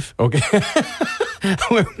it safe? Okay.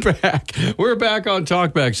 We're back. We're back on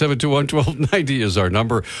Talkback. 721-1290 is our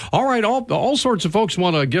number. All right, all sorts of folks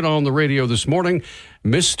want to get on the radio this morning.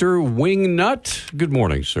 Mr. Wingnut, good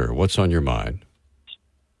morning, sir. What's on your mind?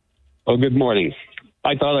 Oh, good morning.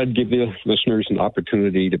 I thought I'd give the listeners an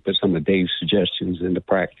opportunity to put some of Dave's suggestions into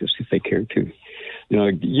practice if they care to.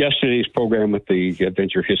 Yesterday's program with the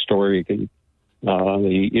Adventure Historian,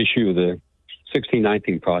 the issue of the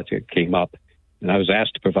 1619 project came up. And I was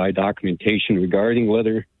asked to provide documentation regarding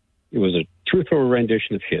whether it was a truthful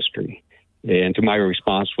rendition of history. And to my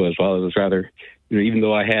response was, well, it was rather, even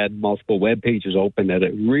though I had multiple web pages open, that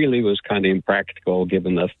it really was kind of impractical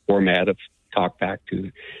given the format of Talkback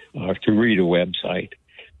to read a website.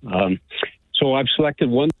 So I've selected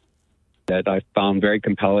one that I found very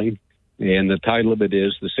compelling. And the title of it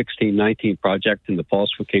is The 1619 Project and the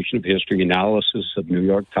Falsification of History, Analysis of New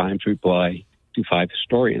York Times Reply to 5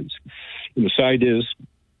 Historians. And the site is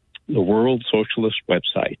the World Socialist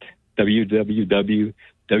website, www.wsws.org.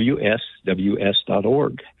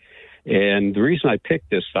 And the reason I picked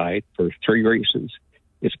this site for 3 reasons.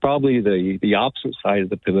 It's probably the opposite side of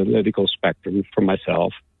the political spectrum for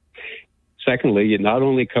myself. Secondly, it not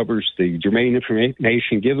only covers the germane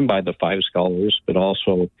information given by the 5 scholars, but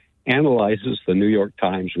also analyzes the New York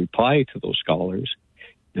Times reply to those scholars.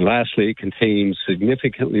 And lastly, it contains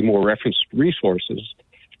significantly more referenced resources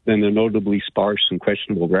than the notably sparse and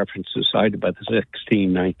questionable references cited by the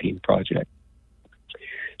 1619 project.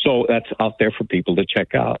 So that's out there for people to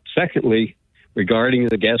check out. Secondly, regarding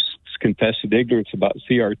the guest's confessed ignorance about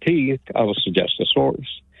CRT, I will suggest a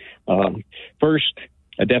source. First,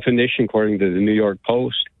 a definition according to the New York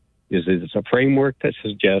Post is that it's a framework that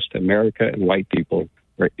suggests America and white people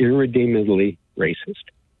are irredeemably racist.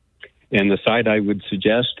 And the site I would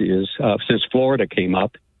suggest is, since Florida came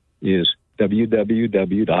up, is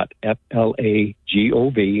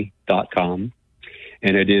www.flagov.com.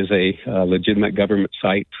 And it is a legitimate government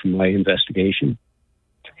site from my investigation.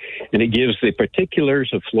 And it gives the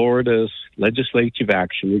particulars of Florida's legislative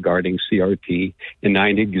action regarding CRT and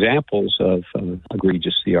 9 examples of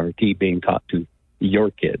egregious CRT being taught to your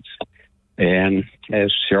kids. And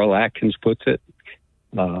as Cheryl Atkins puts it,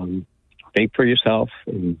 think for yourself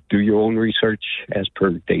and do your own research as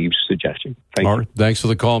per Dave's suggestion. Thank you. Thanks for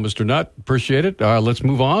the call, Mr. Nutt. Appreciate it. Let's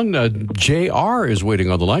move on. JR is waiting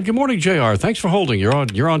on the line. Good morning, JR. Thanks for holding. You're on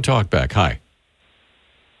Talkback. Hi.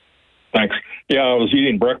 Thanks. Yeah, I was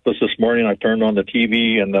eating breakfast this morning. I turned on the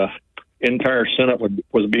TV, and the entire Senate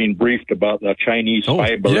was being briefed about the Chinese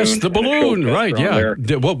spy balloon. Yes, the balloon. Right. Yeah.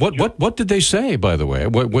 What did they say? By the way,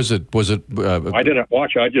 what was it? I didn't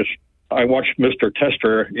watch it. I watched Mr.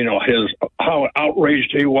 Tester, how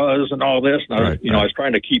outraged he was and all this. And I was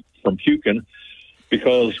trying to keep from puking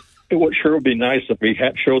because it would sure be nice if we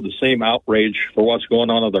had showed the same outrage for what's going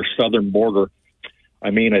on at our southern border. I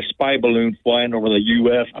mean, a spy balloon flying over the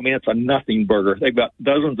U.S., it's a nothing burger. They've got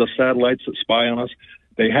dozens of satellites that spy on us.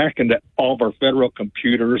 They hack into all of our federal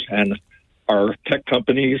computers and our tech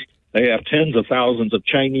companies. They have tens of thousands of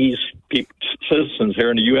Chinese citizens here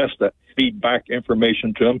in the U.S. that feed back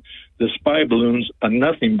information to them. The spy balloon's a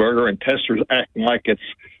nothing burger, and Tester's acting like it's,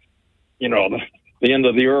 the end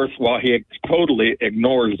of the earth, while he totally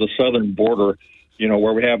ignores the southern border,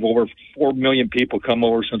 where we have over 4 million people come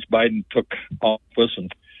over since Biden took office,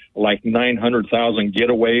 and like 900,000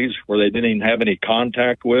 getaways where they didn't even have any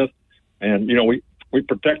contact with. And, we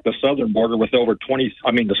protect the southern border with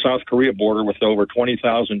the South Korea border with over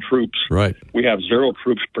 20,000 troops. Right. We have 0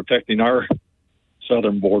 troops protecting our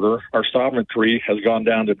southern border. Our sovereignty has gone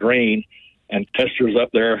down the drain, and Tester's up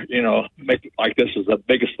there, make it like this is the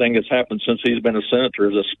biggest thing that's happened since he's been a senator,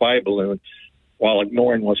 is a spy balloon, while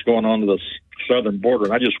ignoring what's going on to the southern border.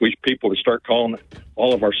 And I just wish people would start calling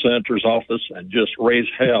all of our senators' office and just raise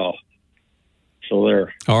hell. So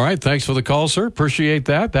there. All right. Thanks for the call, sir. Appreciate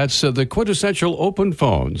that. That's the quintessential open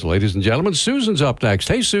phones. Ladies and gentlemen, Susan's up next.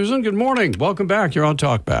 Hey, Susan, good morning. Welcome back. You're on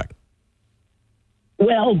Talkback.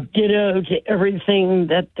 Well, ditto to everything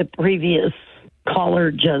that the previous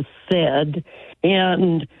caller just said.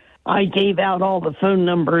 And I gave out all the phone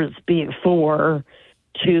numbers before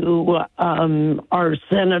to our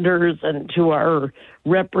senators and to our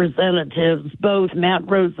representatives, both Matt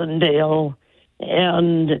Rosendale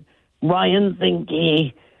and Ryan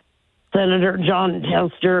Zinke, Senator John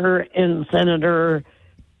Tester and Senator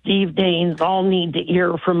Steve Daines all need to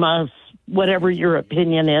hear from us, whatever your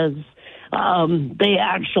opinion is. They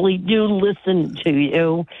actually do listen to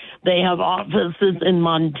you. They have offices in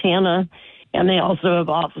Montana, and they also have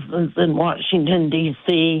offices in Washington,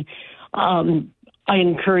 D.C. I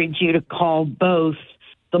encourage you to call both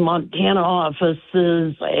the Montana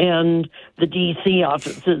offices and the D.C.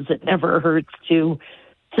 offices. It never hurts to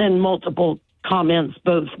send multiple comments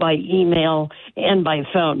both by email and by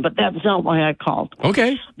phone, but that's not why I called.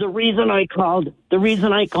 Okay. The reason I called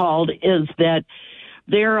is that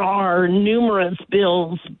there are numerous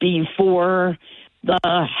bills before the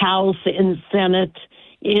House and Senate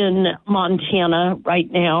in Montana right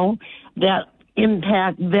now that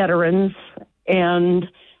impact veterans, and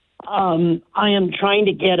I am trying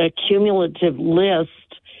to get a cumulative list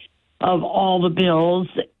of all the bills,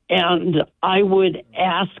 and I would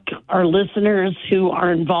ask our listeners who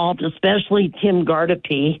are involved, especially Tim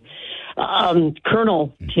Gardepee,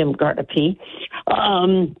 Colonel Tim Gardepee,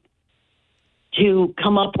 to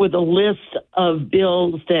come up with a list of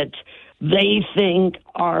bills that they think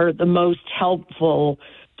are the most helpful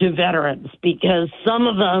to veterans, because some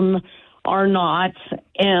of them are not.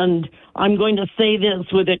 And I'm going to say this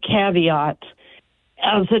with a caveat.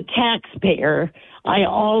 As a taxpayer, I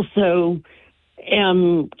also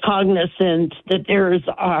am cognizant that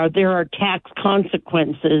there are tax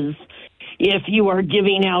consequences if you are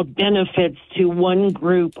giving out benefits to one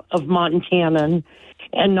group of Montanans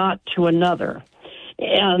and not to another.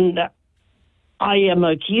 And I am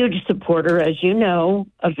a huge supporter, as you know,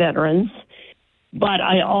 of veterans, but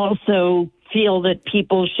I also feel that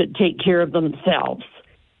people should take care of themselves.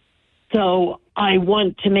 So I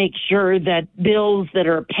want to make sure that bills that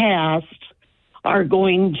are passed are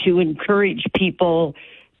going to encourage people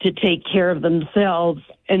to take care of themselves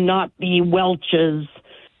and not be welches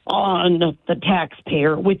on the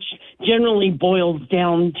taxpayer, which generally boils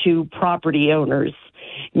down to property owners,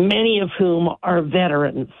 many of whom are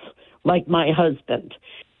veterans, like my husband.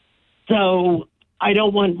 So I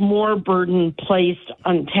don't want more burden placed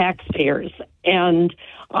on taxpayers. And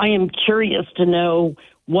I am curious to know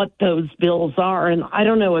what those bills are. And I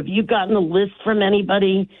don't know, have you gotten a list from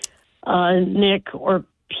anybody, Nick or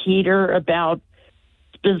Peter, about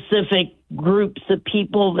specific groups of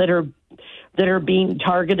people that are being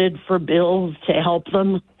targeted for bills to help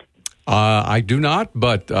them? I do not,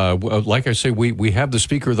 but like I say, we have the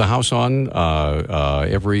Speaker of the House on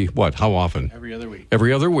how often? Every other week.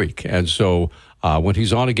 Every other week. And so when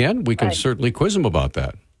he's on again, we can certainly quiz him about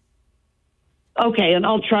that. Okay, and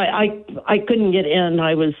I'll try. I couldn't get in.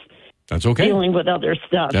 I was dealing with other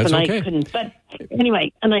stuff, That's and okay. I couldn't. But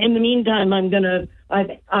anyway, and in the meantime,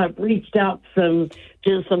 I've reached out to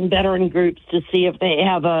some veteran groups to see if they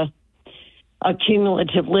have a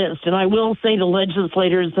cumulative list. And I will say to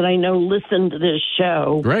legislators that I know listen to this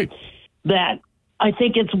show, Great. that I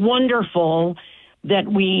think it's wonderful that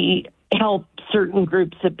we help certain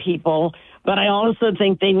groups of people, but I also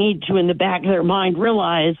think they need to, in the back of their mind,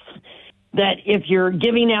 realize that if you're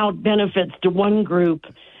giving out benefits to one group,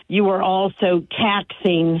 you are also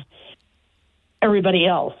taxing everybody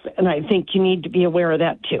else. And I think you need to be aware of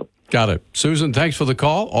that too. Got it. Susan, thanks for the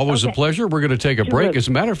call. Always a pleasure. We're going to take a break. As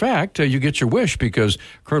a matter of fact, you get your wish because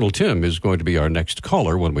Colonel Tim is going to be our next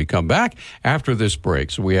caller when we come back after this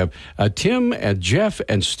break. So we have Tim and Jeff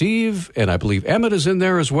and Steve, and I believe Emmett is in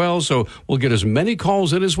there as well. So we'll get as many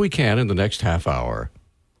calls in as we can in the next half hour.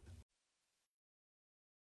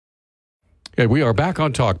 Okay, we are back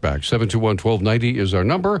on Talkback. 721-1290 is our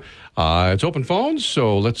number. It's open phones,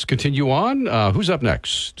 so let's continue on. Who's up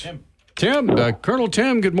next? Tim, Colonel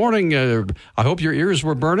Tim, good morning. I hope your ears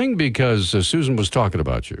were burning because Susan was talking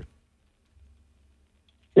about you.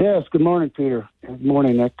 Yes, good morning, Peter. Good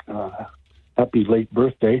morning, Nick. Happy late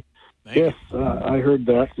birthday. Yes, I heard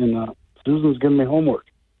that, and Susan's giving me homework.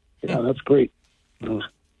 Yeah, that's great. You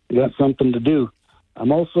got something to do.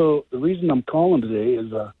 The reason I'm calling today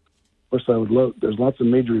is, of course, there's lots of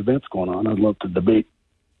major events going on. I'd love to debate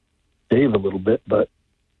Dave a little bit, but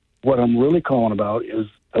what I'm really calling about is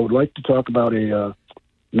I would like to talk about a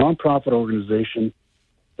nonprofit organization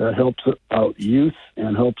that helps out youth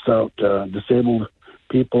and helps out disabled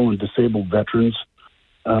people and disabled veterans.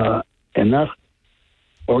 And that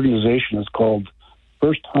organization is called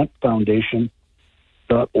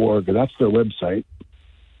FirstHuntFoundation.org. That's their website.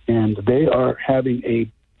 and they are having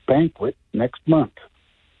a banquet next month,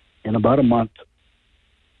 in about a month,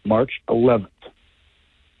 March 11th.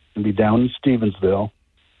 It'll be down in Stevensville.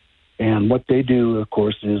 And what they do, of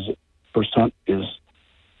course, is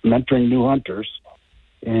mentoring new hunters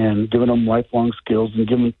and giving them lifelong skills.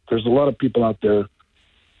 And there's a lot of people out there,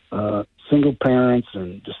 single parents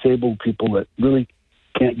and disabled people that really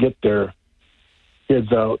can't get their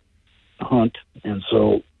kids out to hunt. And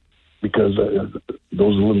so, because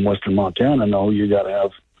those who live in western Montana know you got to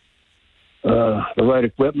have the right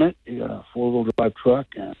equipment. You got a 4-wheel drive truck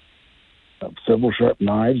and several sharp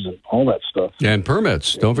knives and all that stuff. And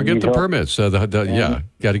permits. Don't forget the permits. Got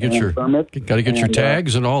to get your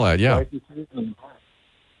tags and all that. Yeah.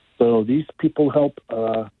 So these people help.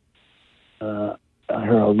 I'll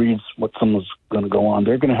read what someone's going to go on.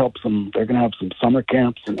 They're going to help some. They're going to have some summer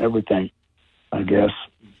camps and everything, I guess.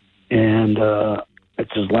 And it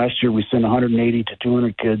says last year we sent 180 to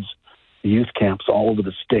 200 kids to youth camps all over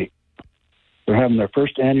the state. They're having their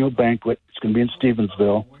first annual banquet. It's going to be in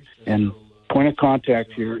Stevensville. And point of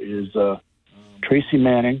contact here is Tracy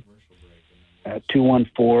Manning at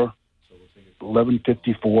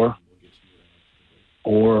 214-1154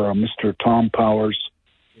 or Mr. Tom Powers,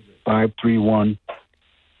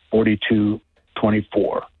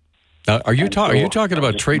 531-4224. Are you talking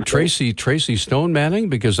about Tracy Stone Manning?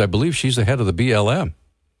 Because I believe she's the head of the BLM.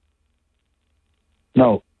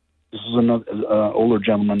 No, this is another older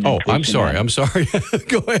gentleman. Oh, I'm sorry.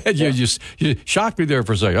 Go ahead. Yeah. You shocked me there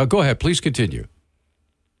for a second. Oh, go ahead. Please continue.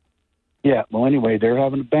 Yeah. Well, anyway, they're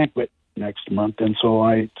having a banquet next month, and so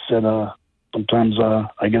I said sometimes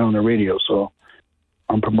I get on the radio, so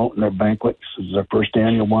I'm promoting their banquet. This is their first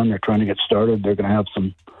annual one. They're trying to get started. They're going to have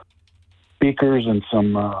some speakers and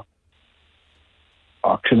some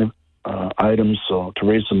auction items, so to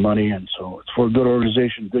raise some money, and so it's for a good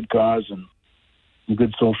organization, good cause, and some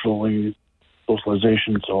good socialization.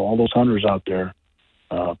 So all those hunters out there,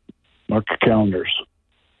 mark your calendars,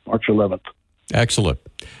 March 11th. Excellent.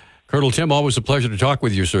 Colonel Tim, always a pleasure to talk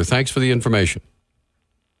with you, sir. Thanks for the information.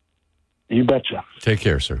 You betcha. Take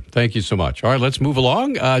care, sir. Thank you so much. All right, let's move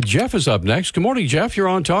along. Jeff is up next. Good morning, Jeff. You're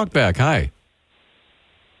on Talkback. Hi.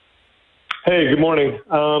 Hey, good morning.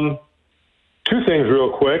 Two things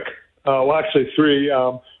real quick. Well, actually three.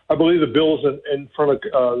 I believe the bills in front of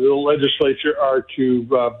the legislature are to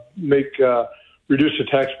reduce the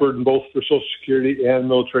tax burden both for Social Security and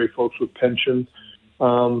military folks with pension.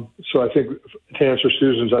 So I think, to answer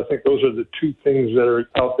Susan's, I think those are the two things that are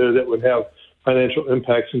out there that would have financial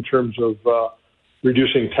impacts in terms of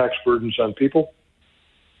reducing tax burdens on people.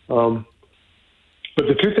 But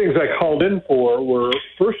the two things I called in for were,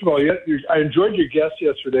 first of all, I enjoyed your guest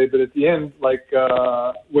yesterday, but at the end, like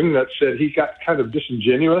Wingnut said, he got kind of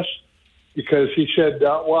disingenuous because he said,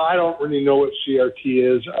 well, I don't really know what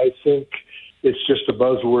CRT is. I think it's just a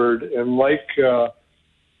buzzword. And like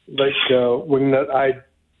Wingnut, I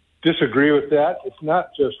disagree with that. It's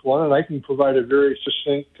not just one, and I can provide a very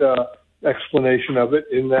succinct explanation of it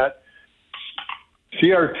in that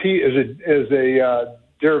CRT is a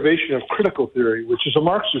derivation of critical theory, which is a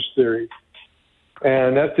Marxist theory.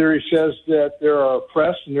 And that theory says that there are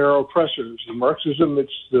oppressed and there are oppressors. In Marxism,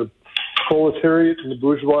 it's the proletariat and the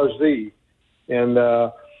bourgeoisie. And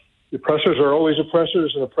the oppressors are always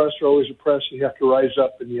oppressors and oppressed are always oppressed. You have to rise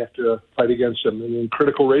up and you have to fight against them. And in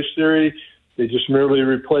critical race theory, they just merely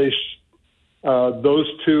replace those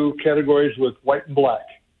two categories with white and black.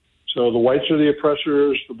 So the whites are the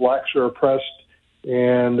oppressors, the blacks are oppressed,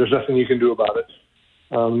 and there's nothing you can do about it.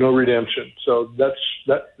 No redemption. So that's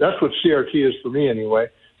what CRT is for me anyway.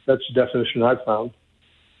 That's the definition I've found.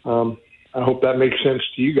 I hope that makes sense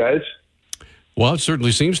to you guys. Well, it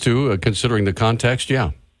certainly seems to, considering the context,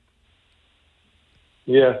 yeah.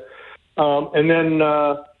 Yeah. And then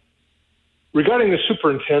regarding the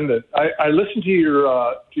superintendent, I listened to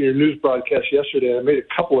your news broadcast yesterday, and I made a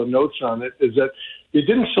couple of notes on it, is that you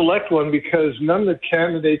didn't select one because none of the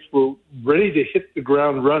candidates were ready to hit the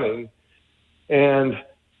ground running, and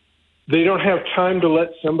they don't have time to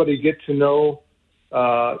let somebody get to know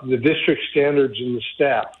the district standards and the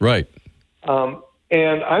staff. Right.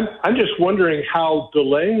 And I'm just wondering how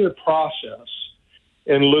delaying the process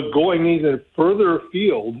and going even further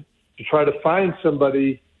afield to try to find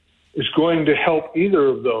somebody is going to help either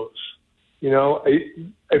of those. You know,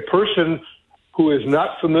 a person who is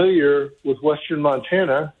not familiar with Western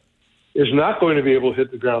Montana is not going to be able to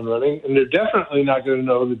hit the ground running, and they're definitely not going to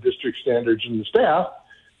know the district standards and the staff.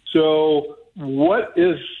 So what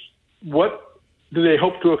do they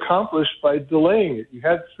hope to accomplish by delaying it? You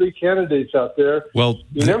had three candidates out there. Well,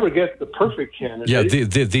 you never get the perfect candidate. Yeah,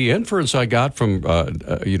 the inference I got from,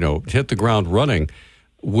 hit the ground running,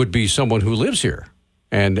 would be someone who lives here.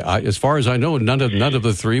 And as far as I know, none of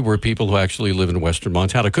the three were people who actually live in western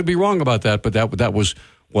Montana. Could be wrong about that, but that was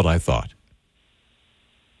what I thought.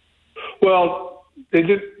 Well, they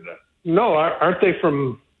did. No, aren't they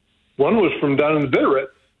from? One was from down in the Bitterroot.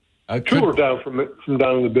 Two were down from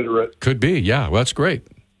down in the Bitterroot. Could be, yeah. Well, that's great.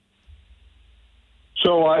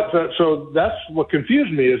 So that's what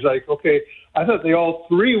confused me. Is like, okay, I thought they all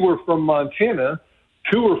three were from Montana,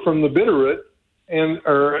 two were from the Bitterroot,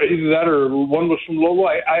 or either that or one was from Lolo.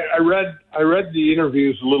 I read the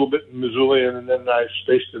interviews a little bit in Missoula, and then I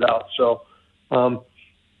spaced it out. So,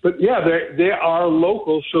 but yeah, they are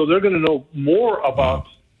local, so they're going to know more about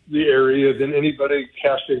the area than anybody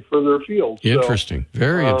casting further afield. Interesting,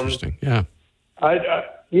 very interesting. Yeah,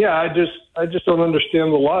 I just don't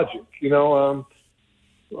understand the logic.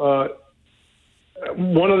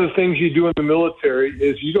 One of the things you do in the military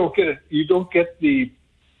is you don't get the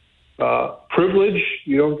privilege,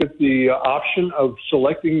 you don't get the option of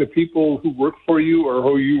selecting the people who work for you or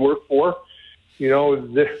who you work for. You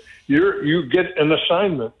get an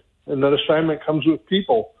assignment, and that assignment comes with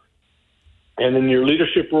people. And in your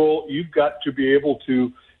leadership role, you've got to be able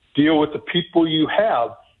to deal with the people you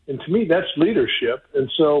have. And to me, that's leadership.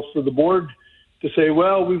 And so for the board to say,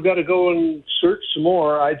 well, we've got to go and search some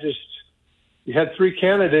more, you had three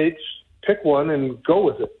candidates, pick one and go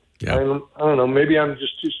with it. Yeah. I don't know. Maybe I'm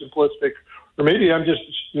just too simplistic, or maybe I'm just,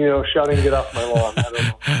 shouting, get off my lawn. I don't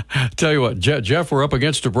know. Tell you what, Jeff, we're up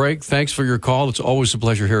against a break. Thanks for your call. It's always a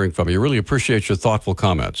pleasure hearing from you. Really appreciate your thoughtful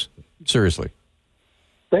comments. Seriously.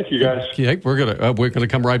 Thank you, guys. Okay, we're gonna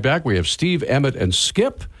come right back. We have Steve, Emmett, and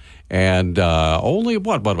Skip, and only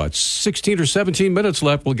about 16 or 17 minutes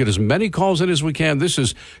left. We'll get as many calls in as we can. This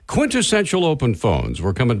is Quintessential Open Phones.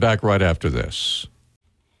 We're coming back right after this.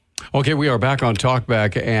 Okay, we are back on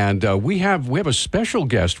Talkback, and we have a special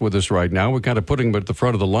guest with us right now. We're kind of putting him at the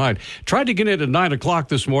front of the line. Tried to get in at 9 o'clock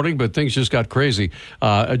this morning, but things just got crazy.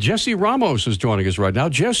 Jesse Ramos is joining us right now.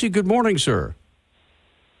 Jesse, good morning, sir.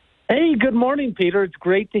 Hey, good morning, Peter. It's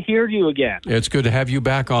great to hear you again. It's good to have you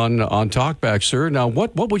back on Talkback, sir. Now,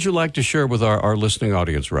 what would you like to share with our listening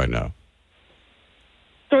audience right now?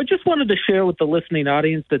 So I just wanted to share with the listening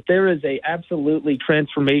audience that there is a absolutely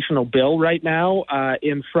transformational bill right now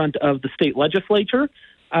in front of the state legislature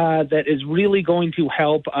that is really going to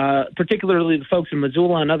help, particularly the folks in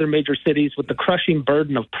Missoula and other major cities, with the crushing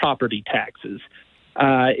burden of property taxes.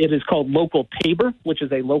 It is called Local TABOR, which is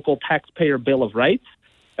a Local Taxpayer Bill of Rights.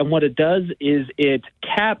 And what it does is it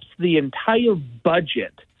caps the entire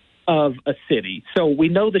budget of a city. So we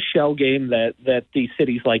know the shell game that these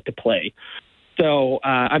cities like to play. So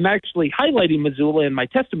I'm actually highlighting Missoula in my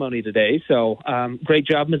testimony today. So great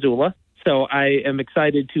job, Missoula. So I am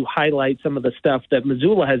excited to highlight some of the stuff that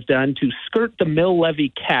Missoula has done to skirt the mill levy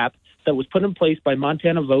cap that was put in place by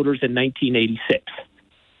Montana voters in 1986.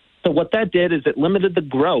 So what that did is it limited the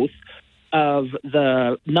growth of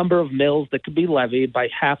the number of mills that could be levied by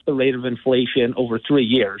half the rate of inflation over 3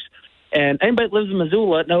 years. And anybody that lives in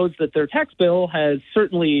Missoula knows that their tax bill has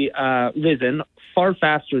certainly risen far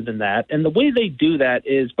faster than that. And the way they do that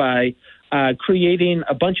is by creating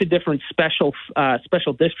a bunch of different special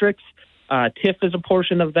districts. TIF is a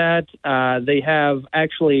portion of that. They have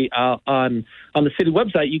actually on the city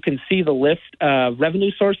website, you can see the list of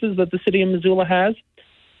revenue sources that the city of Missoula has.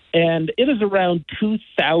 And it is around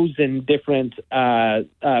 2,000 different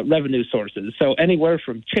revenue sources. So anywhere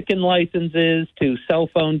from chicken licenses to cell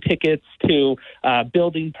phone tickets to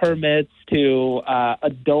building permits to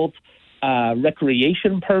adult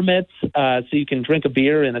recreation permits, so you can drink a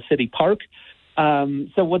beer in a city park.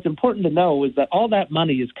 So what's important to know is that all that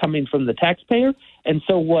money is coming from the taxpayer. And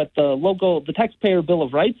so what the Taxpayer Bill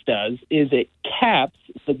of Rights does is it caps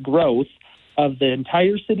the growth of the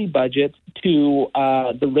entire city budget to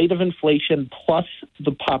the rate of inflation plus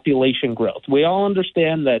the population growth. We all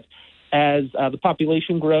understand that as the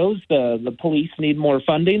population grows, the police need more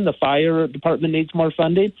funding, the fire department needs more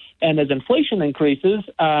funding, and as inflation increases,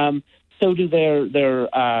 so do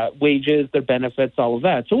their wages, their benefits, all of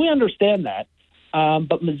that. So we understand that.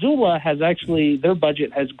 But Missoula has actually, their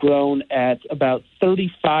budget has grown at about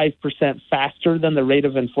 35% faster than the rate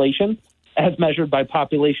of inflation, as measured by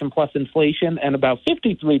population plus inflation, and about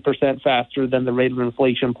 53% faster than the rate of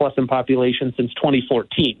inflation plus in population since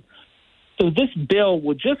 2014. So this bill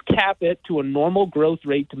would just cap it to a normal growth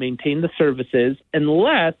rate to maintain the services,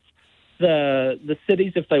 unless the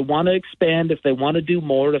cities, if they want to expand, if they want to do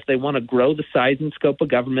more, if they want to grow the size and scope of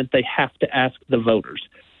government, they have to ask the voters.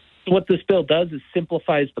 So what this bill does is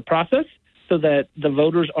simplifies the process so that the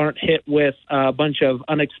voters aren't hit with a bunch of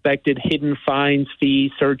unexpected hidden fines,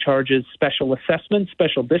 fees, surcharges, special assessments,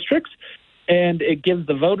 special districts. and it gives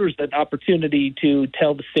the voters an opportunity to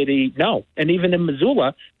tell the city no. And even in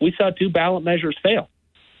Missoula, we saw 2 ballot measures fail.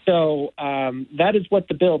 So that is what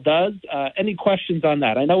the bill does. Any questions on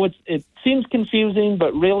that? I know it seems confusing,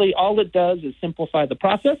 but really all it does is simplify the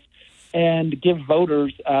process and give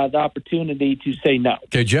voters the opportunity to say no.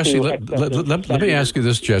 Okay, Jesse, let me ask you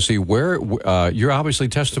this, Jesse. Where you're obviously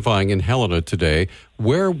testifying in Helena today.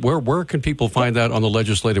 Where can people find that on the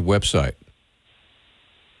legislative website?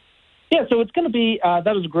 Yeah, so it's going to be,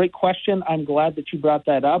 that was a great question. I'm glad that you brought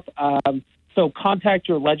that up. So contact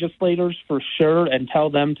your legislators for sure and tell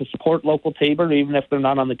them to support local Tabor, even if they're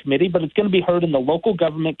not on the committee. But it's going to be heard in the local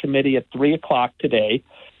government committee at 3 o'clock today.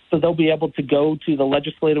 So they'll be able to go to the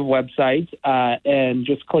legislative website and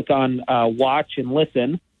just click on watch and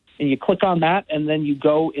listen. And you click on that, and then you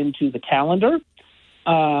go into the calendar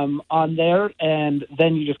on there, and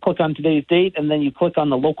then you just click on today's date, and then you click on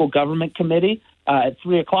the local government committee at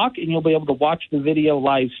 3 o'clock, and you'll be able to watch the video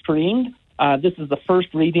live streamed. This is the first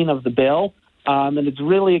reading of the bill, and it's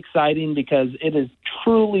really exciting because it is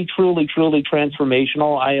truly, truly, truly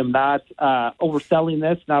transformational. I am not overselling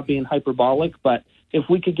this, not being hyperbolic, but if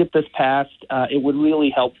we could get this passed, it would really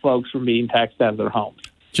help folks from being taxed out of their homes.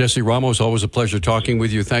 Jesse Ramos, always a pleasure talking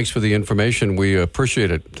with you. Thanks for the information. We appreciate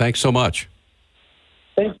it. Thanks so much.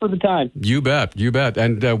 Thanks for the time. You bet. You bet.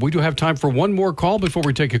 And we do have time for one more call before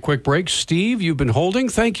we take a quick break. Steve, you've been holding.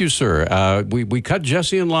 Thank you, sir. We cut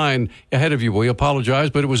Jesse in line ahead of you. We apologize,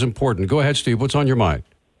 but it was important. Go ahead, Steve. What's on your mind?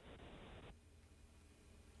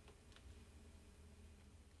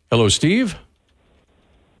 Hello, Steve?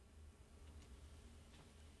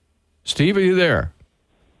 Steve, are you there?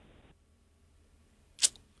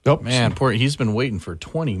 Nope. Man, he's been waiting for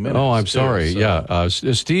 20 minutes. Oh, I'm sorry. So. Yeah.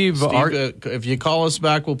 Steve, if you call us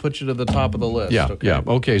back, we'll put you to the top of the list. Yeah, okay? Yeah.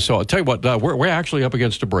 Okay, so I'll tell you what, we're actually up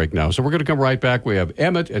against a break now, so we're going to come right back. We have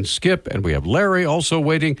Emmett and Skip, and we have Larry also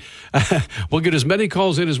waiting. We'll get as many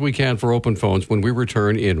calls in as we can for open phones when we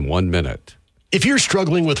return in 1 minute. If you're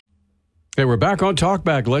struggling with... Okay, we're back on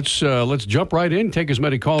Talkback. Let's jump right in, take as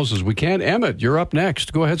many calls as we can. Emmett, you're up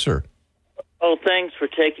next. Go ahead, sir. Oh, thanks for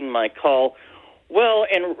taking my call. Well,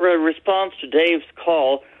 in response to Dave's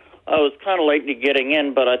call, I was kind of late to getting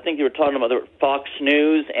in, but I think you were talking about Fox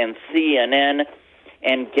News and CNN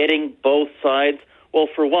and getting both sides. Well,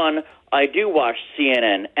 for one, I do watch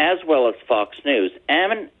CNN as well as Fox News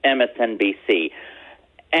and MSNBC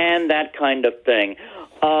and that kind of thing.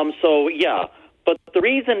 So, yeah. But the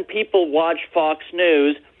reason people watch Fox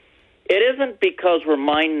News, it isn't because we're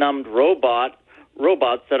mind-numbed robots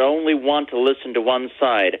that only want to listen to one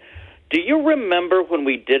side. Do you remember when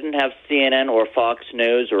we didn't have CNN or Fox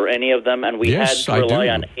News or any of them, and we had to rely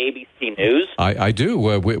on ABC News? I do.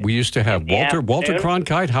 We used to have Walter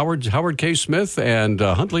Cronkite, Howard K. Smith, and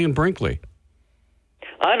Huntley and Brinkley.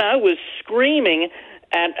 And I was screaming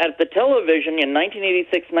at the television in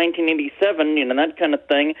 1986, 1987, that kind of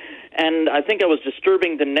thing, and I think I was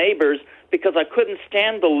disturbing the neighbors because I couldn't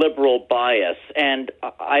stand the liberal bias, and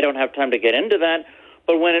I don't have time to get into that.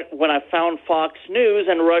 But when I found Fox News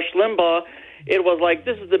and Rush Limbaugh, it was like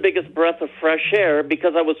this is the biggest breath of fresh air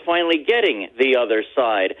because I was finally getting the other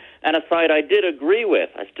side, and a side I did agree with.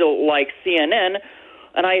 I still like CNN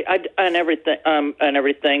and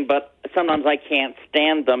everything, but sometimes I can't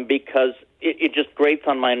stand them because it just grates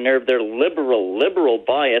on my nerve. They're liberal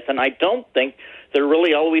bias, and I don't think they're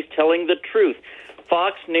really always telling the truth.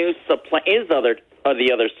 Fox News is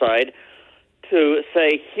the other side to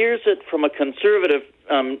say, here's it from a conservative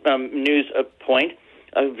news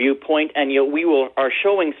viewpoint, and we are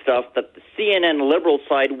showing stuff that the CNN liberal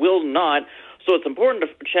side will not. So it's important to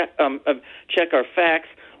check our facts.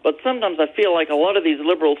 But sometimes I feel like a lot of these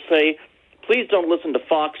liberals say, please don't listen to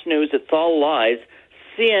Fox News. It's all lies.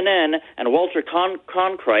 CNN and Walter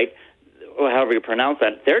Cronkite, or however you pronounce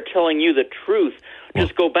that, they're telling you the truth.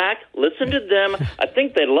 Just go back, listen to them. I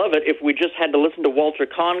think they'd love it if we just had to listen to Walter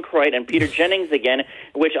Cronkite and Peter Jennings again,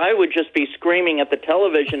 which I would just be screaming at the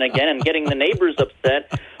television again and getting the neighbors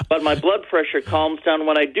upset. But my blood pressure calms down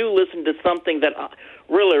when I do listen to something that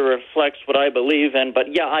really reflects what I believe in.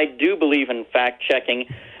 But, yeah, I do believe in fact-checking.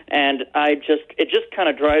 And it just kind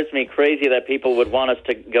of drives me crazy that people would want us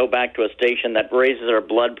to go back to a station that raises our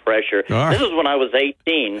blood pressure. Right. This is when I was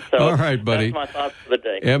 18. So all right, buddy. That's my thoughts for the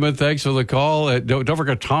day. Emmett, thanks for the call. Don't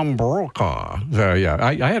forget Tom Brokaw.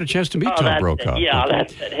 I had a chance to meet Tom Brokaw.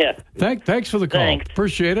 That's it. Yeah. Thanks for the call. Thanks.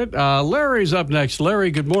 Appreciate it. Larry's up next.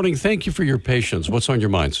 Larry, good morning. Thank you for your patience. What's on your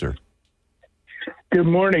mind, sir? Good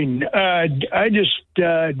morning. I just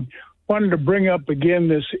wanted to bring up again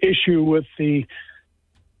this issue with the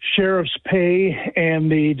sheriff's pay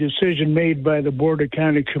and the decision made by the Board of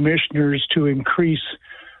County Commissioners to increase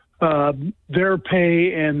their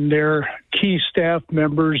pay and their key staff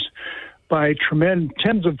members by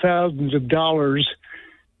tens of thousands of dollars,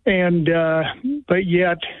 and but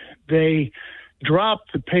yet they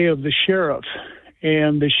dropped the pay of the sheriff,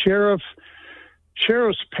 and the sheriff's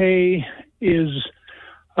pay is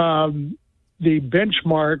the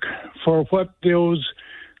benchmark for what those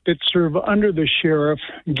that serve under the sheriff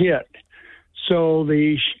get. So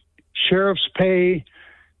the sheriff's pay,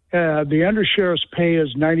 the undersheriff's pay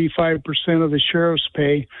is 95% of the sheriff's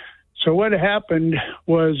pay. So what happened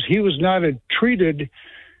was he was not treated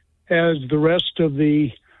as the rest of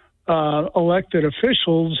the elected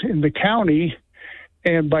officials in the county.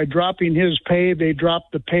 And by dropping his pay, they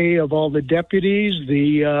dropped the pay of all the deputies,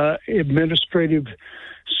 the administrative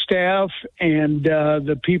staff, and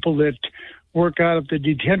the people that work out at the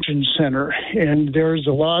detention center. And there's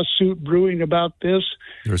a lawsuit brewing about this.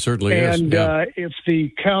 There certainly is. And if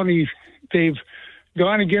the county, they've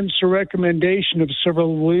gone against the recommendation of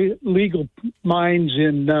several legal minds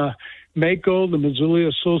in MACO, the Missoula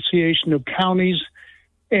Association of Counties.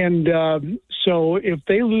 And so if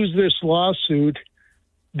they lose this lawsuit,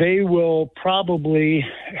 they will probably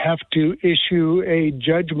have to issue a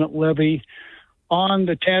judgment levy on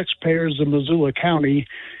the taxpayers of Missoula County,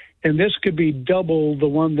 and this could be double the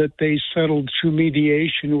one that they settled through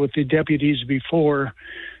mediation with the deputies before.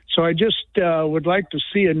 So I just would like to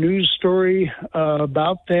see a news story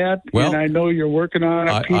about that, and I know you're working on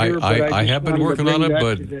it, Peter. I have been working on it,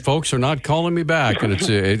 but folks are not calling me back, and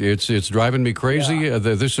it's driving me crazy. Yeah.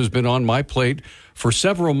 This has been on my plate for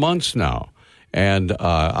several months now. And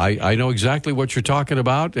I know exactly what you're talking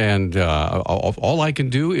about, and all I can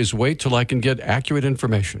do is wait till I can get accurate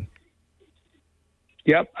information.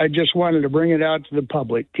 Yep, I just wanted to bring it out to the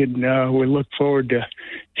public, and we look forward to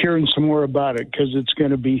hearing some more about it, because it's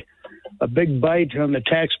going to be a big bite on the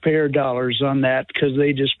taxpayer dollars on that, because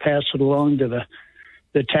they just pass it along to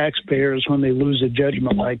the taxpayers when they lose a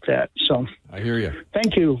judgment like that. So I hear you.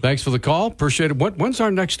 Thank you. Thanks for the call. Appreciate it. When's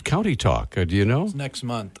our next county talk? Do you know? It's next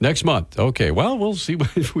month. Next month. Okay. Well, we'll see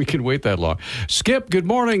if we can wait that long. Skip, good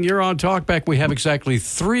morning. You're on Talkback. We have exactly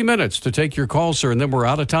 3 minutes to take your call, sir, and then we're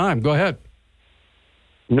out of time. Go ahead.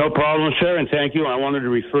 No problem, sir, and thank you. I wanted to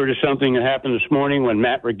refer to something that happened this morning when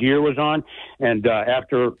Matt Regier was on, and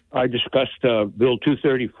after I discussed Bill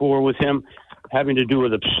 234 with him, having to do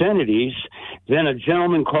with obscenities, then a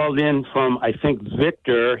gentleman called in from, I think,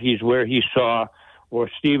 Victor, he's where he saw, or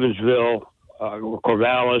Stevensville, or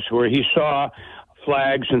Corvallis, where he saw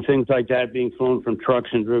flags and things like that being flown from trucks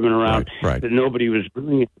and driven around that nobody was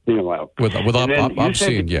doing anything about. With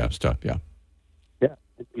obscene, stuff, yeah.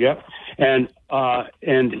 Yeah.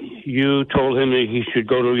 And you told him that he should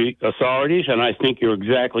go to the authorities, and I think you're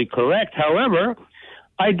exactly correct. However,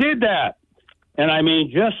 I did that. And I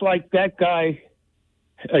mean, just like that guy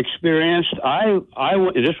experienced,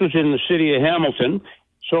 this was in the city of Hamilton.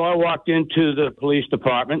 So I walked into the police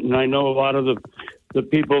department, and I know a lot of the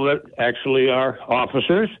people that actually are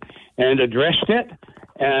officers, and addressed it.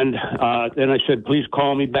 And then I said, please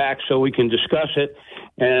call me back so we can discuss it.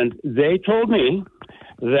 And they told me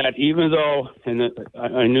that even though, and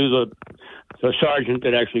I knew the sergeant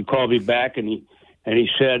that actually called me back, and he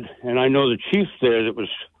said, and I know the chief there that was,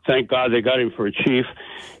 thank God they got him for a chief,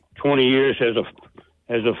 20 years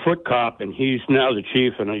as a foot cop, and he's now the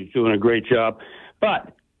chief, and he's doing a great job.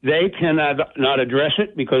 But they cannot not address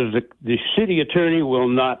it because the city attorney will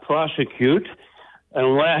not prosecute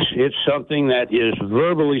unless it's something that is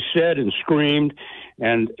verbally said and screamed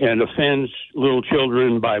and offends little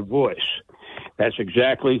children by voice. That's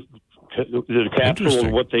exactly the capsule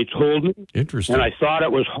of what they told me. Interesting. And I thought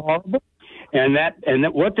it was horrible. And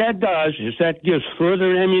what that does is that gives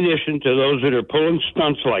further ammunition to those that are pulling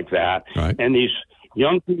stunts like that. Right. And these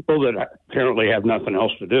young people that apparently have nothing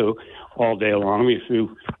else to do all day long.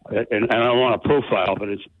 And I don't want to profile, but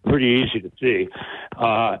it's pretty easy to see.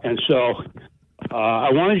 And so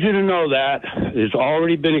I wanted you to know that it's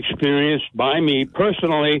already been experienced by me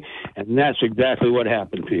personally, and that's exactly what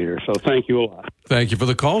happened, Peter. So thank you a lot. Thank you for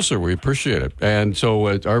the call, sir. We appreciate it. And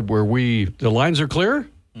so the lines are clear?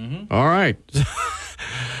 Mm-hmm. All right.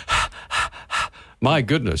 My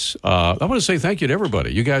goodness. I want to say thank you to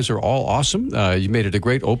everybody. You guys are all awesome. You made it a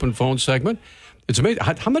great open phone segment. It's amazing.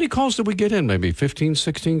 How many calls did we get in? Maybe 15,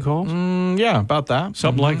 16 calls? Yeah, about that.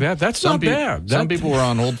 Something like that. That's not bad. Some people were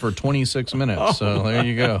on hold for 26 minutes, so there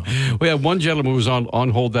you go. We had one gentleman who was on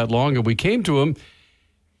hold that long, and we came to him,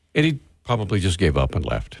 and he probably just gave up and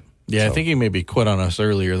left. Yeah, I think he maybe quit on us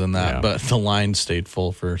earlier than that, but the line stayed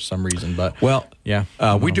full for some reason. But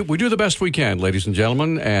we do the best we can, ladies and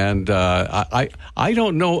gentlemen. And I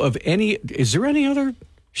don't know of any. Is there any other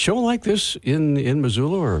show like this in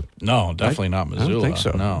Missoula? Or no, definitely not Missoula. I don't think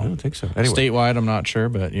so. No. I don't think so. Anyway. Statewide, I'm not sure,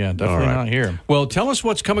 but yeah, definitely not here. Well, tell us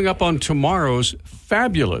what's coming up on tomorrow's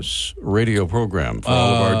fabulous radio program for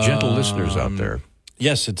all of our gentle listeners out there.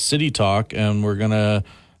 Yes, it's City Talk, and we're going to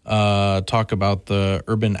talk about the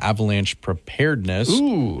urban avalanche preparedness.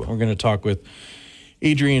 Ooh. We're going to talk with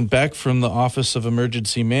Adrian Beck from the Office of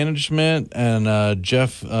Emergency Management and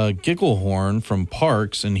Jeff Gigglehorn from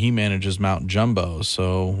Parks, and he manages Mount Jumbo.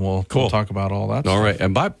 So we'll talk about all that All stuff. right.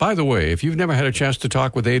 And by the way, if you've never had a chance to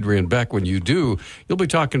talk with Adrian Beck, when you do, you'll be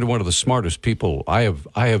talking to one of the smartest people I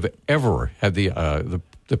have ever had the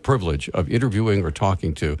privilege of interviewing or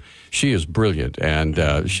talking to. She is brilliant,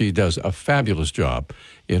 and she does a fabulous job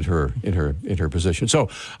in her position. So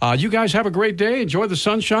you guys have a great day. Enjoy the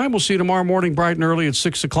sunshine. We'll see you tomorrow morning bright and early at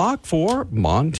 6 o'clock for Montana.